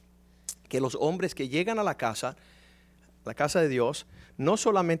 5:17, que los hombres que llegan a la casa de Dios, no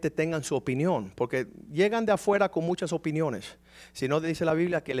solamente tengan su opinión, porque llegan de afuera con muchas opiniones, sino dice la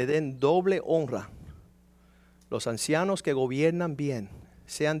Biblia que le den doble honra. Los ancianos que gobiernan bien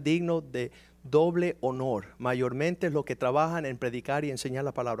sean dignos de doble honor, mayormente los que trabajan en predicar y enseñar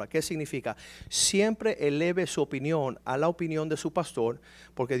la palabra. ¿Qué significa? Siempre eleve su opinión a la opinión de su pastor,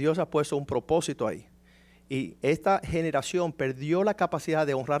 porque Dios ha puesto un propósito ahí. Y esta generación perdió la capacidad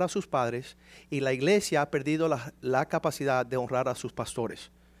de honrar a sus padres y la iglesia ha perdido la capacidad de honrar a sus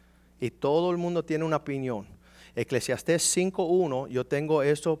pastores. Y todo el mundo tiene una opinión. Eclesiastés 5:1, yo tengo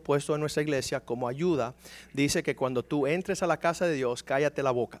esto puesto en nuestra iglesia como ayuda. Dice que cuando tú entres a la casa de Dios, cállate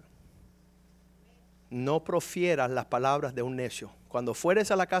la boca. No profieras las palabras de un necio. Cuando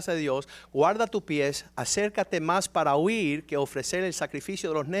fueres a la casa de Dios, guarda tus pies, acércate más para oír que ofrecer el sacrificio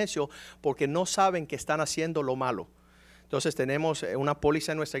de los necios, porque no saben que están haciendo lo malo. Entonces tenemos una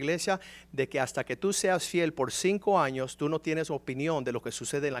póliza en nuestra iglesia de que hasta que tú seas fiel por 5 años, tú no tienes opinión de lo que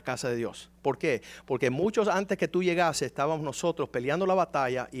sucede en la casa de Dios. ¿Por qué? Porque muchos antes que tú llegases estábamos nosotros peleando la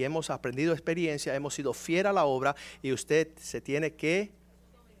batalla y hemos aprendido experiencia, hemos sido fieles a la obra y usted se tiene que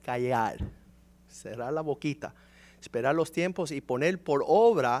callar. Cerrar la boquita, esperar los tiempos y poner por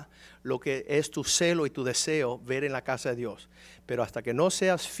obra lo que es tu celo y tu deseo ver en la casa de Dios. Pero hasta que no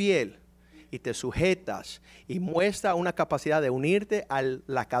seas fiel y te sujetas y muestra una capacidad de unirte a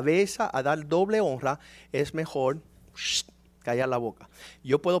la cabeza, a dar doble honra, es mejor callar la boca.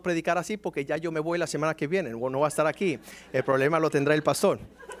 Yo puedo predicar así porque ya yo me voy la semana que viene, no va a estar aquí. El problema lo tendrá el pastor.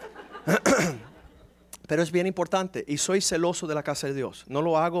 Pero es bien importante y soy celoso de la casa de Dios. No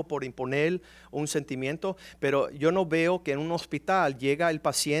lo hago por imponer un sentimiento, pero yo no veo que en un hospital llega el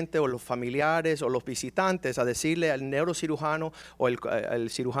paciente o los familiares o los visitantes a decirle al neurocirujano o el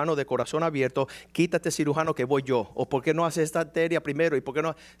cirujano de corazón abierto, quítate cirujano que voy yo. O ¿por qué no haces esta arteria primero? ¿Y por qué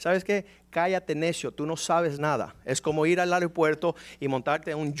no? ¿Sabes qué? Cállate necio, tú no sabes nada. Es como ir al aeropuerto y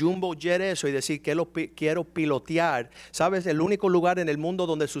montarte en un jumbo jet eso y decir que lo quiero pilotear. ¿Sabes? El único lugar en el mundo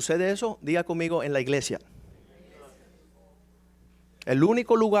donde sucede eso, diga conmigo, en la iglesia. El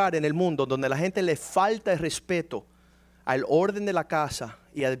único lugar en el mundo donde la gente le falta el respeto al orden de la casa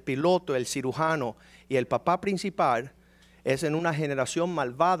y al piloto, el cirujano y el papá principal es en una generación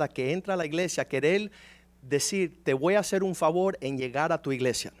malvada que entra a la iglesia a querer decir, te voy a hacer un favor en llegar a tu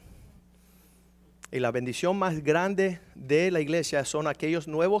iglesia. Y la bendición más grande de la iglesia son aquellos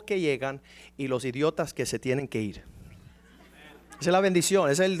nuevos que llegan y los idiotas que se tienen que ir. Esa es la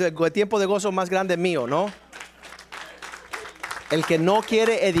bendición, es el tiempo de gozo más grande mío, ¿no? El que no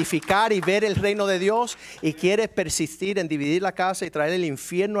quiere edificar y ver el reino de Dios y quiere persistir en dividir la casa y traer el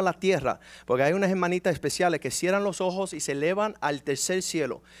infierno a la tierra. Porque hay unas hermanitas especiales que cierran los ojos y se elevan al tercer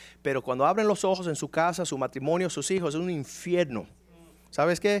cielo. Pero cuando abren los ojos en su casa, su matrimonio, sus hijos, es un infierno.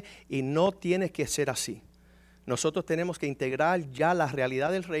 ¿Sabes qué? Y no tiene que ser así. Nosotros tenemos que integrar ya la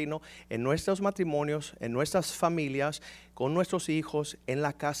realidad del reino en nuestros matrimonios, en nuestras familias, con nuestros hijos, en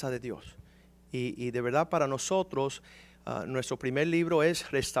la casa de Dios. Y de verdad para nosotros... nuestro primer libro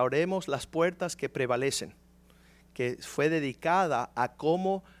es Restauremos las puertas que prevalecen, que fue dedicada a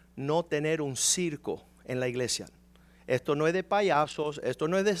cómo no tener un circo en la iglesia. Esto no es de payasos, esto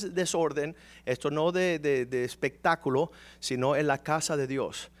no es de desorden, esto no de espectáculo, sino en la casa de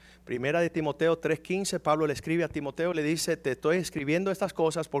Dios. Primera de Timoteo 3:15, Pablo le escribe a Timoteo, le dice, te estoy escribiendo estas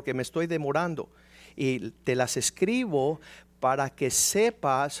cosas porque me estoy demorando y te las escribo para que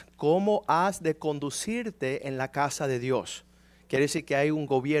sepas cómo has de conducirte en la casa de Dios. Quiere decir que hay un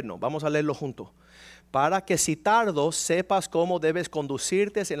gobierno. Vamos a leerlo juntos. Para que si tardo sepas cómo debes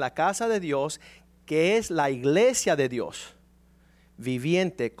conducirte en la casa de Dios, que es la iglesia de Dios,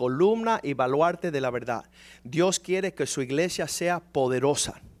 viviente, columna y baluarte de la verdad. Dios quiere que su iglesia sea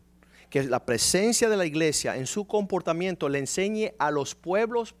poderosa, que la presencia de la iglesia en su comportamiento le enseñe a los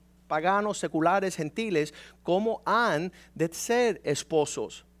pueblos paganos, seculares, gentiles, cómo han de ser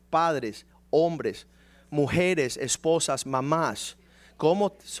esposos, padres, hombres, mujeres, esposas, mamás.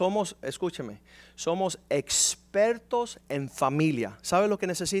 Cómo somos, escúcheme, somos expertos en familia. ¿Sabe lo que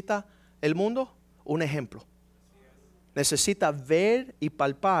necesita el mundo? Un ejemplo. Necesita ver y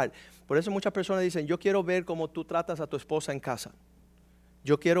palpar. Por eso muchas personas dicen, yo quiero ver cómo tú tratas a tu esposa en casa.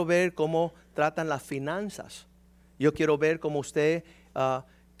 Yo quiero ver cómo tratan las finanzas. Yo quiero ver cómo usted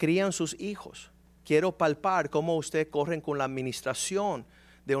crían sus hijos. Quiero palpar cómo usted corren con la administración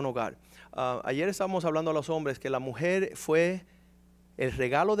de un hogar. Ayer estábamos hablando a los hombres que la mujer fue el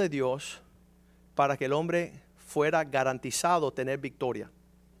regalo de Dios para que el hombre fuera garantizado tener victoria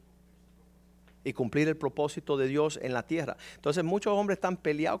y cumplir el propósito de Dios en la tierra. Entonces muchos hombres están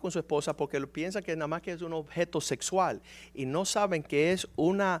peleados con su esposa porque piensan que nada más que es un objeto sexual y no saben que es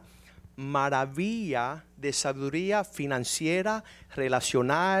una maravilla de sabiduría financiera,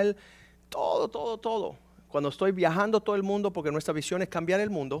 relacional, todo. Cuando estoy viajando todo el mundo, porque nuestra visión es cambiar el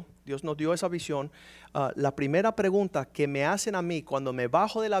mundo, Dios nos dio esa visión, la primera pregunta que me hacen a mí cuando me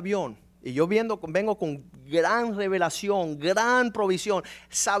bajo del avión, y yo vengo con gran revelación, gran provisión,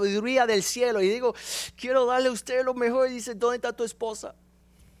 sabiduría del cielo, y digo, quiero darle a usted lo mejor, y dice, ¿dónde está tu esposa?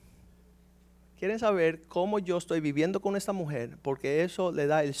 Quieren saber cómo yo estoy viviendo con esta mujer, porque eso le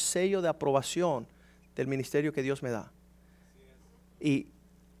da el sello de aprobación del ministerio que Dios me da. Y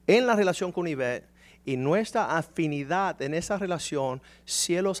en la relación con Ivette y nuestra afinidad en esa relación,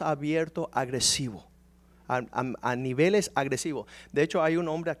 cielos abiertos agresivos. A niveles agresivos. De hecho, hay un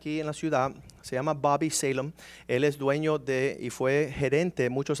hombre aquí en la ciudad, se llama Bobby Salem. Él es dueño y fue gerente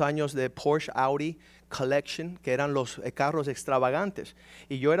muchos años de Porsche Audi Collection, que eran los carros extravagantes.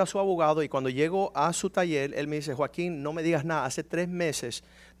 Y yo era su abogado, y cuando llego a su taller, él me dice, Joaquín, no me digas nada, hace 3 meses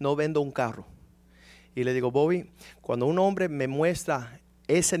no vendo un carro. Y le digo, Bobby, cuando un hombre me muestra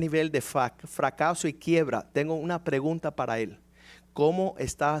ese nivel de fracaso y quiebra, tengo una pregunta para él. ¿Cómo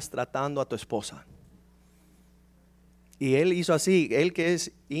estás tratando a tu esposa? Y él hizo así, él que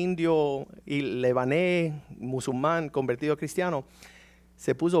es indio y lebanés, musulmán, convertido a cristiano,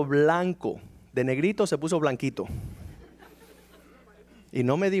 se puso blanco, de negrito se puso blanquito. Y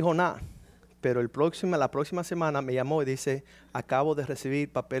no me dijo nada, pero la próxima semana me llamó y dice, acabo de recibir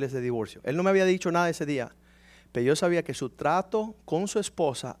papeles de divorcio. Él no me había dicho nada ese día, pero yo sabía que su trato con su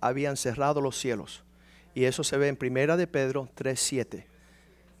esposa habían cerrado los cielos. Y eso se ve en 1 de Pedro 3:7.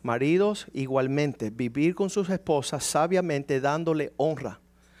 Maridos, igualmente, vivir con sus esposas sabiamente dándole honra,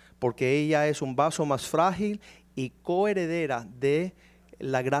 porque ella es un vaso más frágil y coheredera de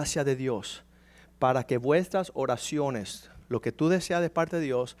la gracia de Dios, para que vuestras oraciones, lo que tú deseas de parte de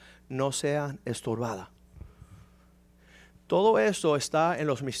Dios, no sean estorbadas. Todo esto está en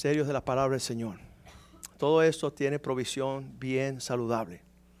los misterios de la palabra del Señor. Todo esto tiene provisión bien saludable.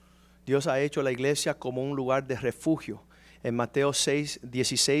 Dios ha hecho la iglesia como un lugar de refugio. En Mateo 6,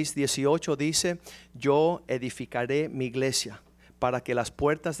 16, 18 dice, yo edificaré mi iglesia para que las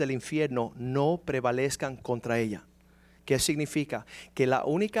puertas del infierno no prevalezcan contra ella. ¿Qué significa? Que la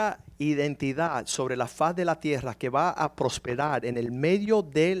única identidad sobre la faz de la tierra que va a prosperar en el medio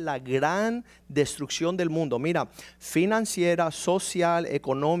de la gran destrucción del mundo, mira, financiera, social,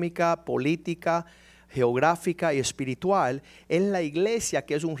 económica, política, geográfica y espiritual, es la iglesia,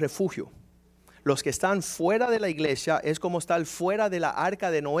 que es un refugio. Los que están fuera de la iglesia es como estar fuera de la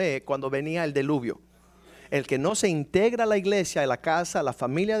arca de Noé cuando venía el diluvio. El que no se integra a la iglesia, a la casa, a la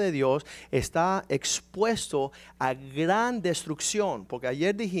familia de Dios, está expuesto a gran destrucción. Porque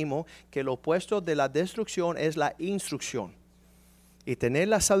ayer dijimos que lo opuesto de la destrucción es la instrucción. Y tener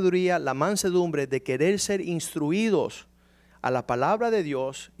la sabiduría, la mansedumbre de querer ser instruidos a la palabra de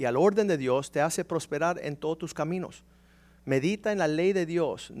Dios y al orden de Dios te hace prosperar en todos tus caminos. Medita en la ley de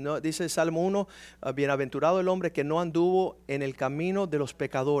Dios. No, dice el Salmo 1, bienaventurado el hombre que no anduvo en el camino de los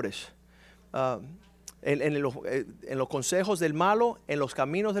pecadores, en los consejos del malo, en los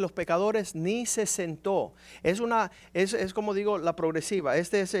caminos de los pecadores, ni se sentó. Es como digo, la progresiva.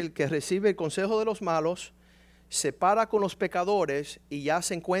 Este es el que recibe el consejo de los malos, se para con los pecadores y ya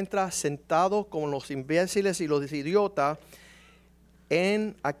se encuentra sentado con los imbéciles y los idiotas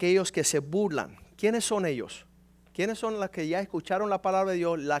en aquellos que se burlan. ¿Quiénes son ellos? ¿Quiénes son las que ya escucharon la palabra de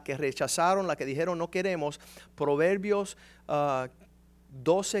Dios, las que rechazaron, las que dijeron no queremos? Proverbios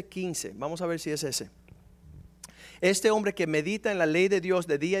 12:15. Vamos a ver si es ese. Este hombre que medita en la ley de Dios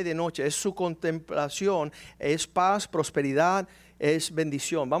de día y de noche, es su contemplación, es paz, prosperidad, es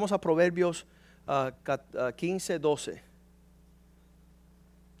bendición. Vamos a Proverbios 15:12.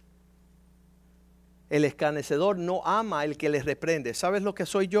 El escarnecedor no ama al que le reprende. ¿Sabes lo que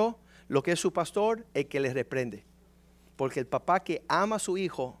soy yo? Lo que es su pastor, el que le reprende. Porque el papá que ama a su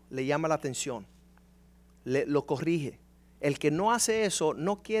hijo le llama la atención, lo corrige. El que no hace eso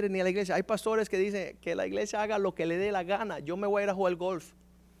no quiere ni a la iglesia. Hay pastores que dicen que la iglesia haga lo que le dé la gana. Yo me voy a ir a jugar golf.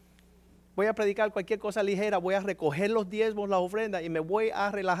 Voy a predicar cualquier cosa ligera. Voy a recoger los diezmos, las ofrendas y me voy a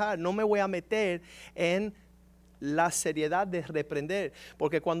relajar. No me voy a meter en la seriedad de reprender.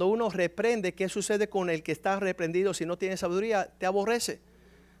 Porque cuando uno reprende, ¿qué sucede con el que está reprendido? Si no tiene sabiduría, te aborrece.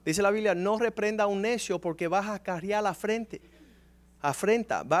 Dice la Biblia, no reprenda a un necio porque vas a acarrear la frente.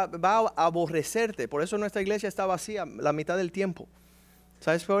 Afrenta, va a aborrecerte. Por eso nuestra iglesia está vacía la mitad del tiempo.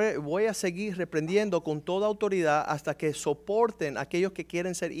 ¿Sabes? Voy a seguir reprendiendo con toda autoridad hasta que soporten a aquellos que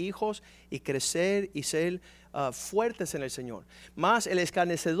quieren ser hijos y crecer y ser fuertes en el Señor. Más el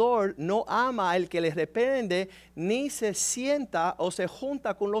escarnecedor no ama al que le reprende, ni se sienta o se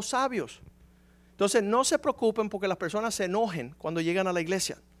junta con los sabios. Entonces no se preocupen porque las personas se enojen cuando llegan a la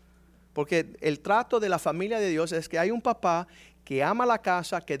iglesia. Porque el trato de la familia de Dios es que hay un papá que ama la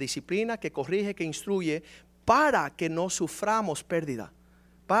casa, que disciplina, que corrige, que instruye, para que no suframos pérdida,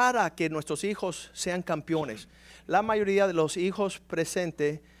 para que nuestros hijos sean campeones. La mayoría de los hijos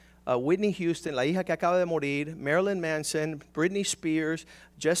presentes, Whitney Houston, la hija que acaba de morir, Marilyn Manson, Britney Spears,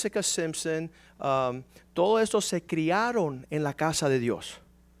 Jessica Simpson, todos estos se criaron en la casa de Dios.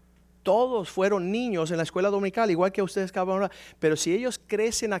 Todos fueron niños en la escuela dominical, igual que ustedes acaban de hablar. Pero si ellos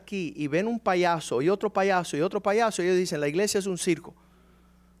crecen aquí y ven un payaso y otro payaso y otro payaso, ellos dicen, la iglesia es un circo.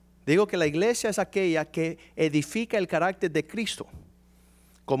 Digo que la iglesia es aquella que edifica el carácter de Cristo.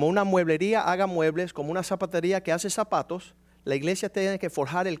 Como una mueblería haga muebles, como una zapatería que hace zapatos, la iglesia tiene que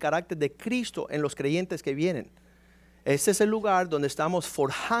forjar el carácter de Cristo en los creyentes que vienen. Este es el lugar donde estamos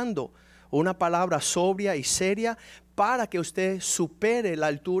forjando una palabra sobria y seria para que usted supere la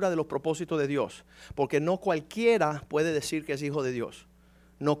altura de los propósitos de Dios. Porque no cualquiera puede decir que es hijo de Dios.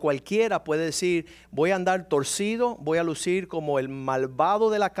 No cualquiera puede decir, voy a andar torcido, voy a lucir como el malvado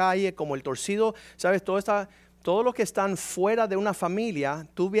de la calle, como el torcido. ¿Sabes? Todos los que están fuera de una familia,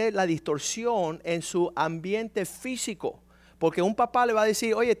 tú ves la distorsión en su ambiente físico. Porque un papá le va a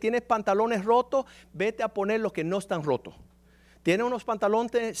decir, oye, tienes pantalones rotos, vete a poner los que no están rotos. Tiene unos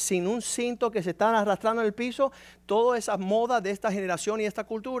pantalones sin un cinto que se están arrastrando en el piso. Toda esa moda de esta generación y esta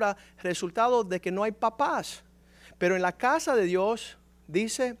cultura, resultado de que no hay papás. Pero en la casa de Dios,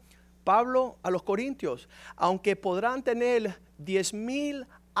 dice Pablo a los Corintios, aunque podrán tener 10,000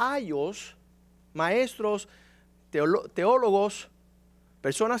 años, maestros, teólogos,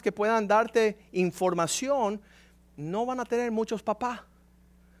 personas que puedan darte información, no van a tener muchos papás.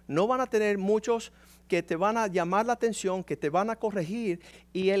 No van a tener muchos que te van a llamar la atención, que te van a corregir,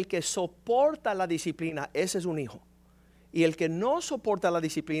 y el que soporta la disciplina, ese es un hijo. Y el que no soporta la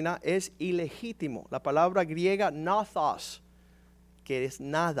disciplina es ilegítimo. La palabra griega nothos, que es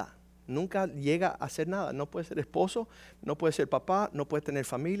nada, nunca llega a ser nada. No puede ser esposo, no puede ser papá, no puede tener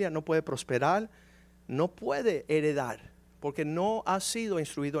familia, no puede prosperar, no puede heredar, porque no ha sido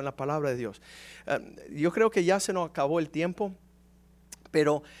instruido en la palabra de Dios. Yo creo que ya se nos acabó el tiempo.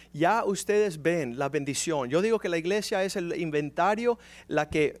 Pero ya ustedes ven la bendición. Yo digo que la iglesia es el inventario,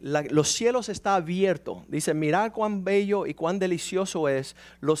 los cielos está abierto. Dice, mirad cuán bello y cuán delicioso es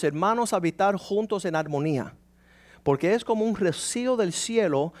los hermanos habitar juntos en armonía. Porque es como un rocío del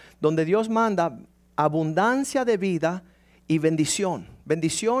cielo donde Dios manda abundancia de vida y bendición.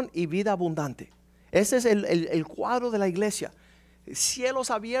 Bendición y vida abundante. Ese es el cuadro de la iglesia.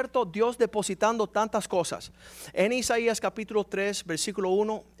 Cielos abiertos, Dios depositando tantas cosas. En Isaías capítulo 3, versículo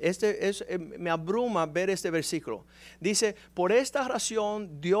 1, me abruma ver este versículo. Dice, por esta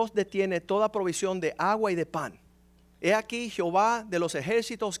razón Dios detiene toda provisión de agua y de pan. He aquí Jehová de los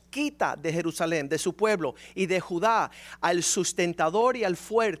ejércitos quita de Jerusalén, de su pueblo y de Judá, al sustentador y al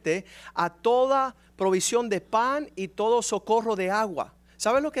fuerte, a toda provisión de pan y todo socorro de agua.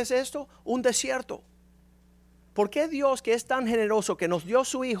 ¿Sabes lo que es esto? Un desierto. ¿Por qué Dios, que es tan generoso, que nos dio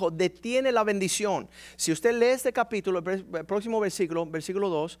su Hijo, detiene la bendición? Si usted lee este capítulo, el próximo versículo, versículo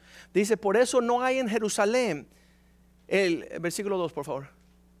 2, dice, por eso no hay en Jerusalén, el versículo 2 por favor,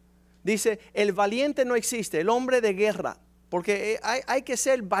 dice, el valiente no existe, el hombre de guerra, porque hay que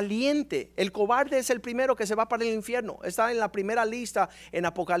ser valiente. El cobarde es el primero que se va para el infierno. Está en la primera lista en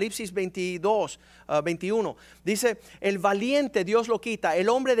Apocalipsis 22, 21. Dice, el valiente Dios lo quita, el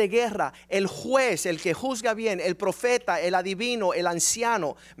hombre de guerra, el juez, el que juzga bien, el profeta, el adivino, el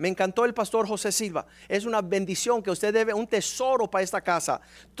anciano. Me encantó el pastor José Silva. Es una bendición que usted debe, un tesoro para esta casa.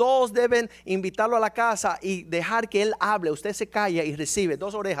 Todos deben invitarlo a la casa y dejar que él hable. Usted se calla y recibe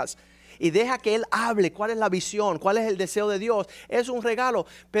 2 orejas. Y deja que él hable, cuál es la visión, cuál es el deseo de Dios. Es un regalo,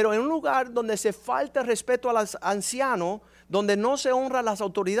 pero en un lugar donde se falta respeto a los ancianos, donde no se honra a las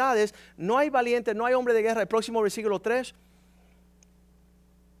autoridades, no hay valiente, no hay hombre de guerra. El próximo versículo 3.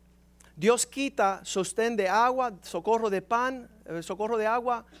 Dios quita sostén de agua, socorro de pan, socorro de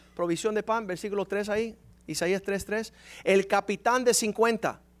agua, provisión de pan, versículo 3 ahí, Isaías 3:3. El capitán de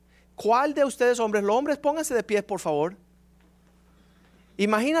 50. ¿Cuál de ustedes hombres? Los hombres, pónganse de pie por favor.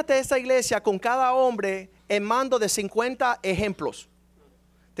 Imagínate esta iglesia con cada hombre en mando de 50 ejemplos.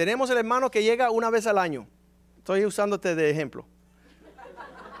 Tenemos el hermano que llega una vez al año. Estoy usándote de ejemplo.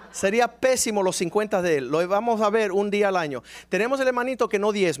 Sería pésimo los 50 de él. Lo vamos a ver un día al año. Tenemos el hermanito que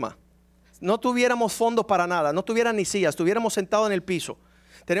no diezma. No tuviéramos fondos para nada. No tuviera ni sillas. Estuviéramos sentados en el piso.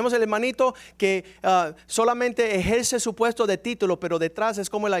 Tenemos el hermanito que solamente ejerce su puesto de título, pero detrás es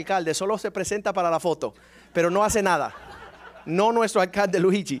como el alcalde. Solo se presenta para la foto, pero no hace nada. No nuestro alcalde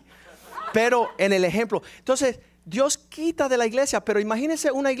Luigi. Pero en el ejemplo. Entonces, Dios quita de la iglesia. Pero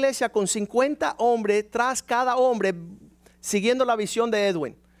imagínense una iglesia con 50 hombres tras cada hombre, siguiendo la visión de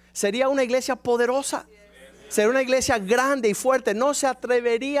Edwin. Sería una iglesia poderosa. Sería una iglesia grande y fuerte. No se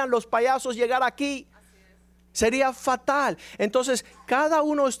atreverían los payasos a llegar aquí. Sería fatal. Entonces, cada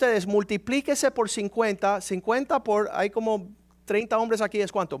uno de ustedes multiplíquese por 50. 50 por, hay como 30 hombres aquí.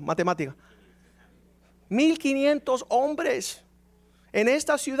 ¿Es cuánto? Matemática. 1500 hombres en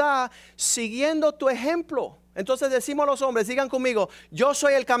esta ciudad siguiendo tu ejemplo. Entonces decimos a los hombres, digan conmigo, yo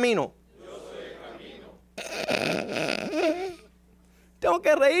soy el camino. Yo soy el camino. Tengo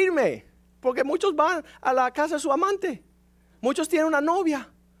que reírme, porque muchos van a la casa de su amante. Muchos tienen una novia.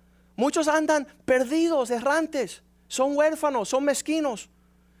 Muchos andan perdidos, errantes. Son huérfanos, son mezquinos.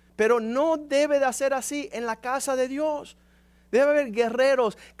 Pero no debe de ser así en la casa de Dios. Debe haber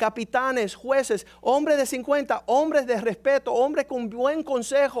guerreros, capitanes, jueces, hombres de 50, hombres de respeto, hombres con buen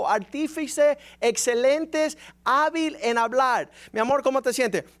consejo, artífices, excelentes, hábil en hablar. Mi amor, ¿cómo te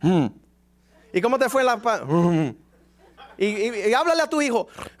sientes? ¿Y cómo te fue la... Y háblale a tu hijo.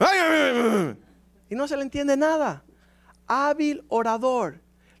 Y no se le entiende nada. Hábil orador.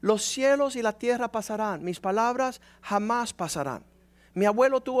 Los cielos y la tierra pasarán. Mis palabras jamás pasarán. Mi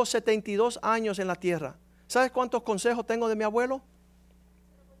abuelo tuvo 72 años en la tierra. ¿Sabes cuántos consejos tengo de mi abuelo?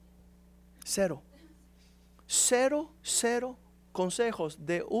 0. 0 consejos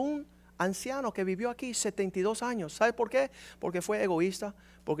de un anciano que vivió aquí 72 años. ¿Sabe por qué? Porque fue egoísta,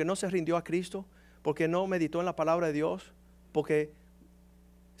 porque no se rindió a Cristo, porque no meditó en la palabra de Dios, porque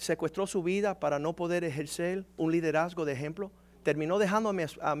secuestró su vida para no poder ejercer un liderazgo de ejemplo. Terminó dejando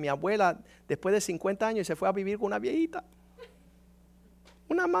a mi abuela después de 50 años y se fue a vivir con una viejita,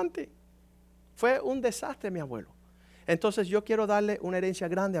 una amante. Fue un desastre mi abuelo. Entonces yo quiero darle una herencia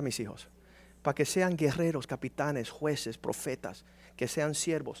grande a mis hijos, para que sean guerreros, capitanes, jueces, profetas, que sean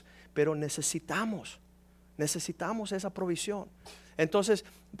siervos. Pero necesitamos esa provisión. Entonces,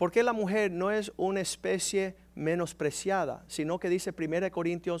 ¿por qué la mujer no es una especie menospreciada? Sino que dice 1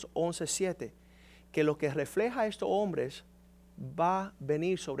 Corintios 11:7, que lo que refleja a estos hombres va a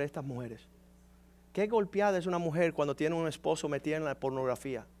venir sobre estas mujeres. Qué golpeada es una mujer cuando tiene un esposo metido en la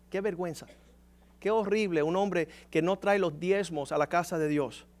pornografía. Qué vergüenza. Qué horrible un hombre que no trae los diezmos a la casa de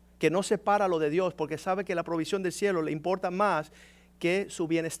Dios, que no separa lo de Dios porque sabe que la provisión del cielo le importa más que su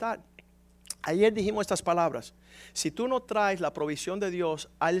bienestar. Ayer dijimos estas palabras: si tú no traes la provisión de Dios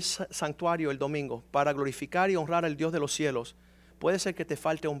al santuario el domingo para glorificar y honrar al Dios de los cielos, puede ser que te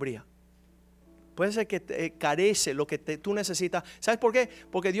falte hombría. Puede ser que te carece lo que tú necesitas. ¿Sabes por qué?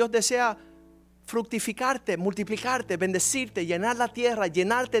 Porque Dios desea fructificarte, multiplicarte, bendecirte, llenar la tierra,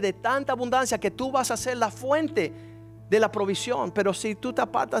 llenarte de tanta abundancia que tú vas a ser la fuente de la provisión. Pero si tú te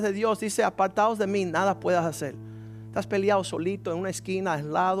apartas de Dios, dice: apartaos de mí, nada puedas hacer. Estás peleado solito en una esquina,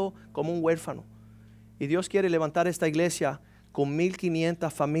 aislado como un huérfano. Y Dios quiere levantar esta iglesia con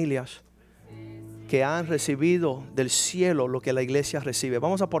 1500 familias que han recibido del cielo lo que la iglesia recibe.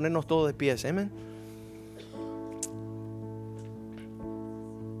 Vamos a ponernos todos de pies, amén.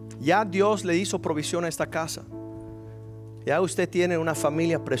 Ya Dios le hizo provisión a esta casa. Ya usted tiene una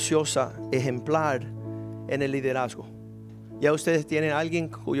familia preciosa, ejemplar en el liderazgo. Ya ustedes tienen a alguien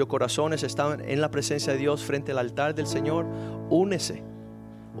cuyos corazones están en la presencia de Dios frente al altar del Señor. Únese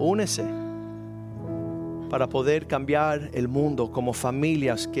para poder cambiar el mundo como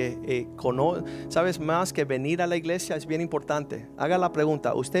familias que sabes, más que venir a la iglesia es bien importante. Haga la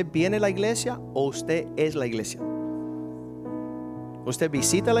pregunta: ¿usted viene a la iglesia o usted es la iglesia? ¿Usted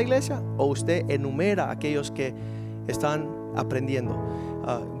visita la iglesia o usted enumera a aquellos que están aprendiendo?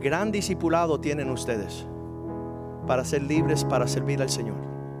 Gran discipulado tienen ustedes para ser libres, para servir al Señor.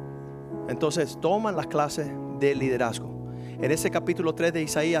 Entonces toman las clases de liderazgo. En ese capítulo 3 de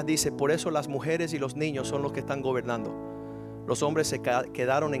Isaías dice: por eso las mujeres y los niños son los que están gobernando. Los hombres se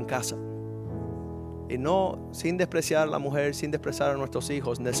quedaron en casa. Y no, sin despreciar a la mujer, sin despreciar a nuestros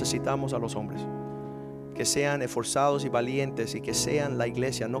hijos, necesitamos a los hombres que sean esforzados y valientes y que sean la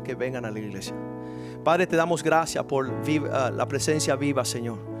iglesia, no que vengan a la iglesia. Padre, te damos gracias por la presencia viva,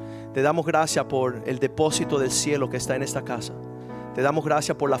 Señor. Te damos gracias por el depósito del cielo que está en esta casa. Te damos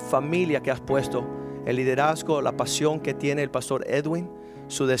gracias por la familia que has puesto, el liderazgo, la pasión que tiene el pastor Edwin,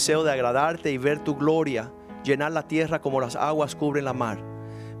 su deseo de agradarte y ver tu gloria llenar la tierra como las aguas cubren la mar.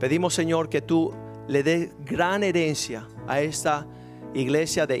 Pedimos, Señor, que tú le des gran herencia a esta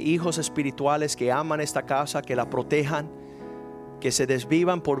iglesia de hijos espirituales que aman esta casa, que la protejan, que se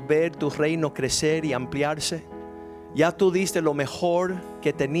desvivan por ver tu reino crecer y ampliarse. Ya tú diste lo mejor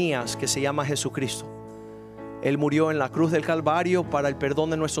que tenías, que se llama Jesucristo. Él murió en la cruz del Calvario para el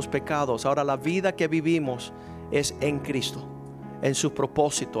perdón de nuestros pecados. Ahora la vida que vivimos es en Cristo, en su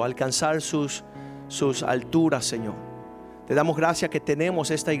propósito, alcanzar sus alturas, Señor. Te damos gracias que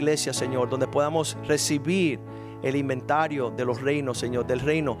tenemos esta iglesia, Señor, donde podamos recibir el inventario de los reinos, Señor, del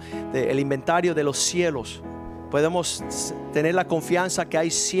reino, el inventario de los cielos. Podemos tener la confianza que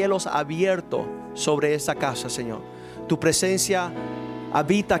hay cielos abiertos sobre esta casa, Señor. Tu presencia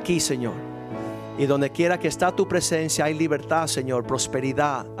habita aquí, Señor. Y donde quiera que está tu presencia hay libertad, Señor,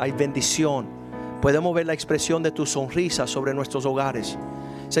 prosperidad, hay bendición. Podemos ver la expresión de tu sonrisa sobre nuestros hogares.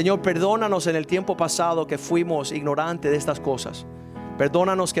 Señor, perdónanos en el tiempo pasado que fuimos ignorantes de estas cosas.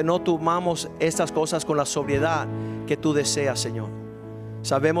 Perdónanos que no tomamos estas cosas con la sobriedad que tú deseas, Señor.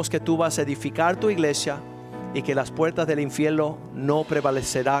 Sabemos que tú vas a edificar tu iglesia y que las puertas del infierno no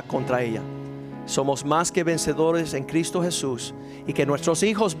prevalecerán contra ella. Somos más que vencedores en Cristo Jesús, y que nuestros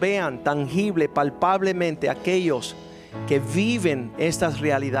hijos vean tangible, palpablemente aquellos que viven estas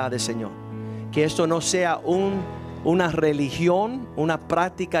realidades, Señor. Que esto no sea una religión, una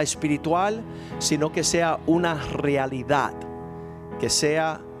práctica espiritual, sino que sea una realidad, que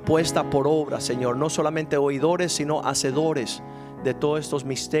sea puesta por obra, Señor. No solamente oidores, sino hacedores de todos estos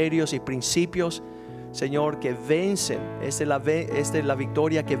misterios y principios, Señor, que vencen. Esta es la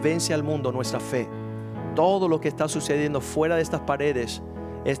victoria que vence al mundo, nuestra fe. Todo lo que está sucediendo fuera de estas paredes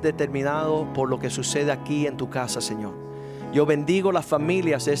es determinado por lo que sucede aquí en tu casa, Señor. Yo bendigo las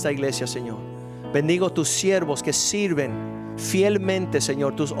familias de esta iglesia, Señor. Bendigo tus siervos que sirven fielmente,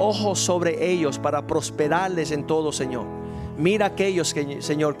 Señor. Tus ojos sobre ellos para prosperarles en todo, Señor. Mira aquellos,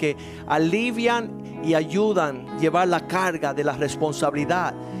 Señor, que alivian y ayudan a llevar la carga de la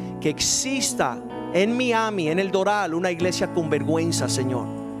responsabilidad. Que exista en Miami, en El Doral, una iglesia con vergüenza, Señor,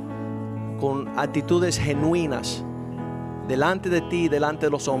 con actitudes genuinas delante de ti, delante de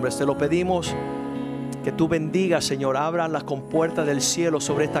los hombres. Te lo pedimos, que tú bendigas, Señor. Abra las compuertas del cielo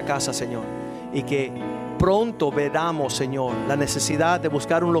sobre esta casa, Señor, y que pronto veramos, Señor, la necesidad de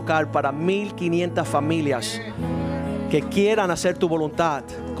buscar un local para 1,500 familias que quieran hacer tu voluntad,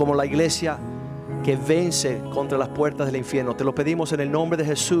 como la iglesia que vence contra las puertas del infierno. Te lo pedimos en el nombre de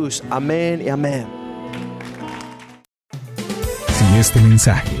Jesús. Amén y amén. Si este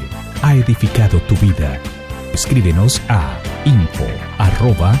mensaje ha edificado tu vida, escríbenos a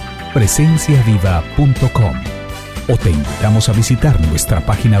info@presenciaviva.com o te invitamos a visitar nuestra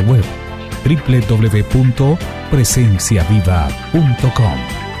página web www.presenciaviva.com.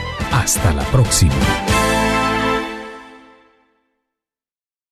 Hasta la próxima.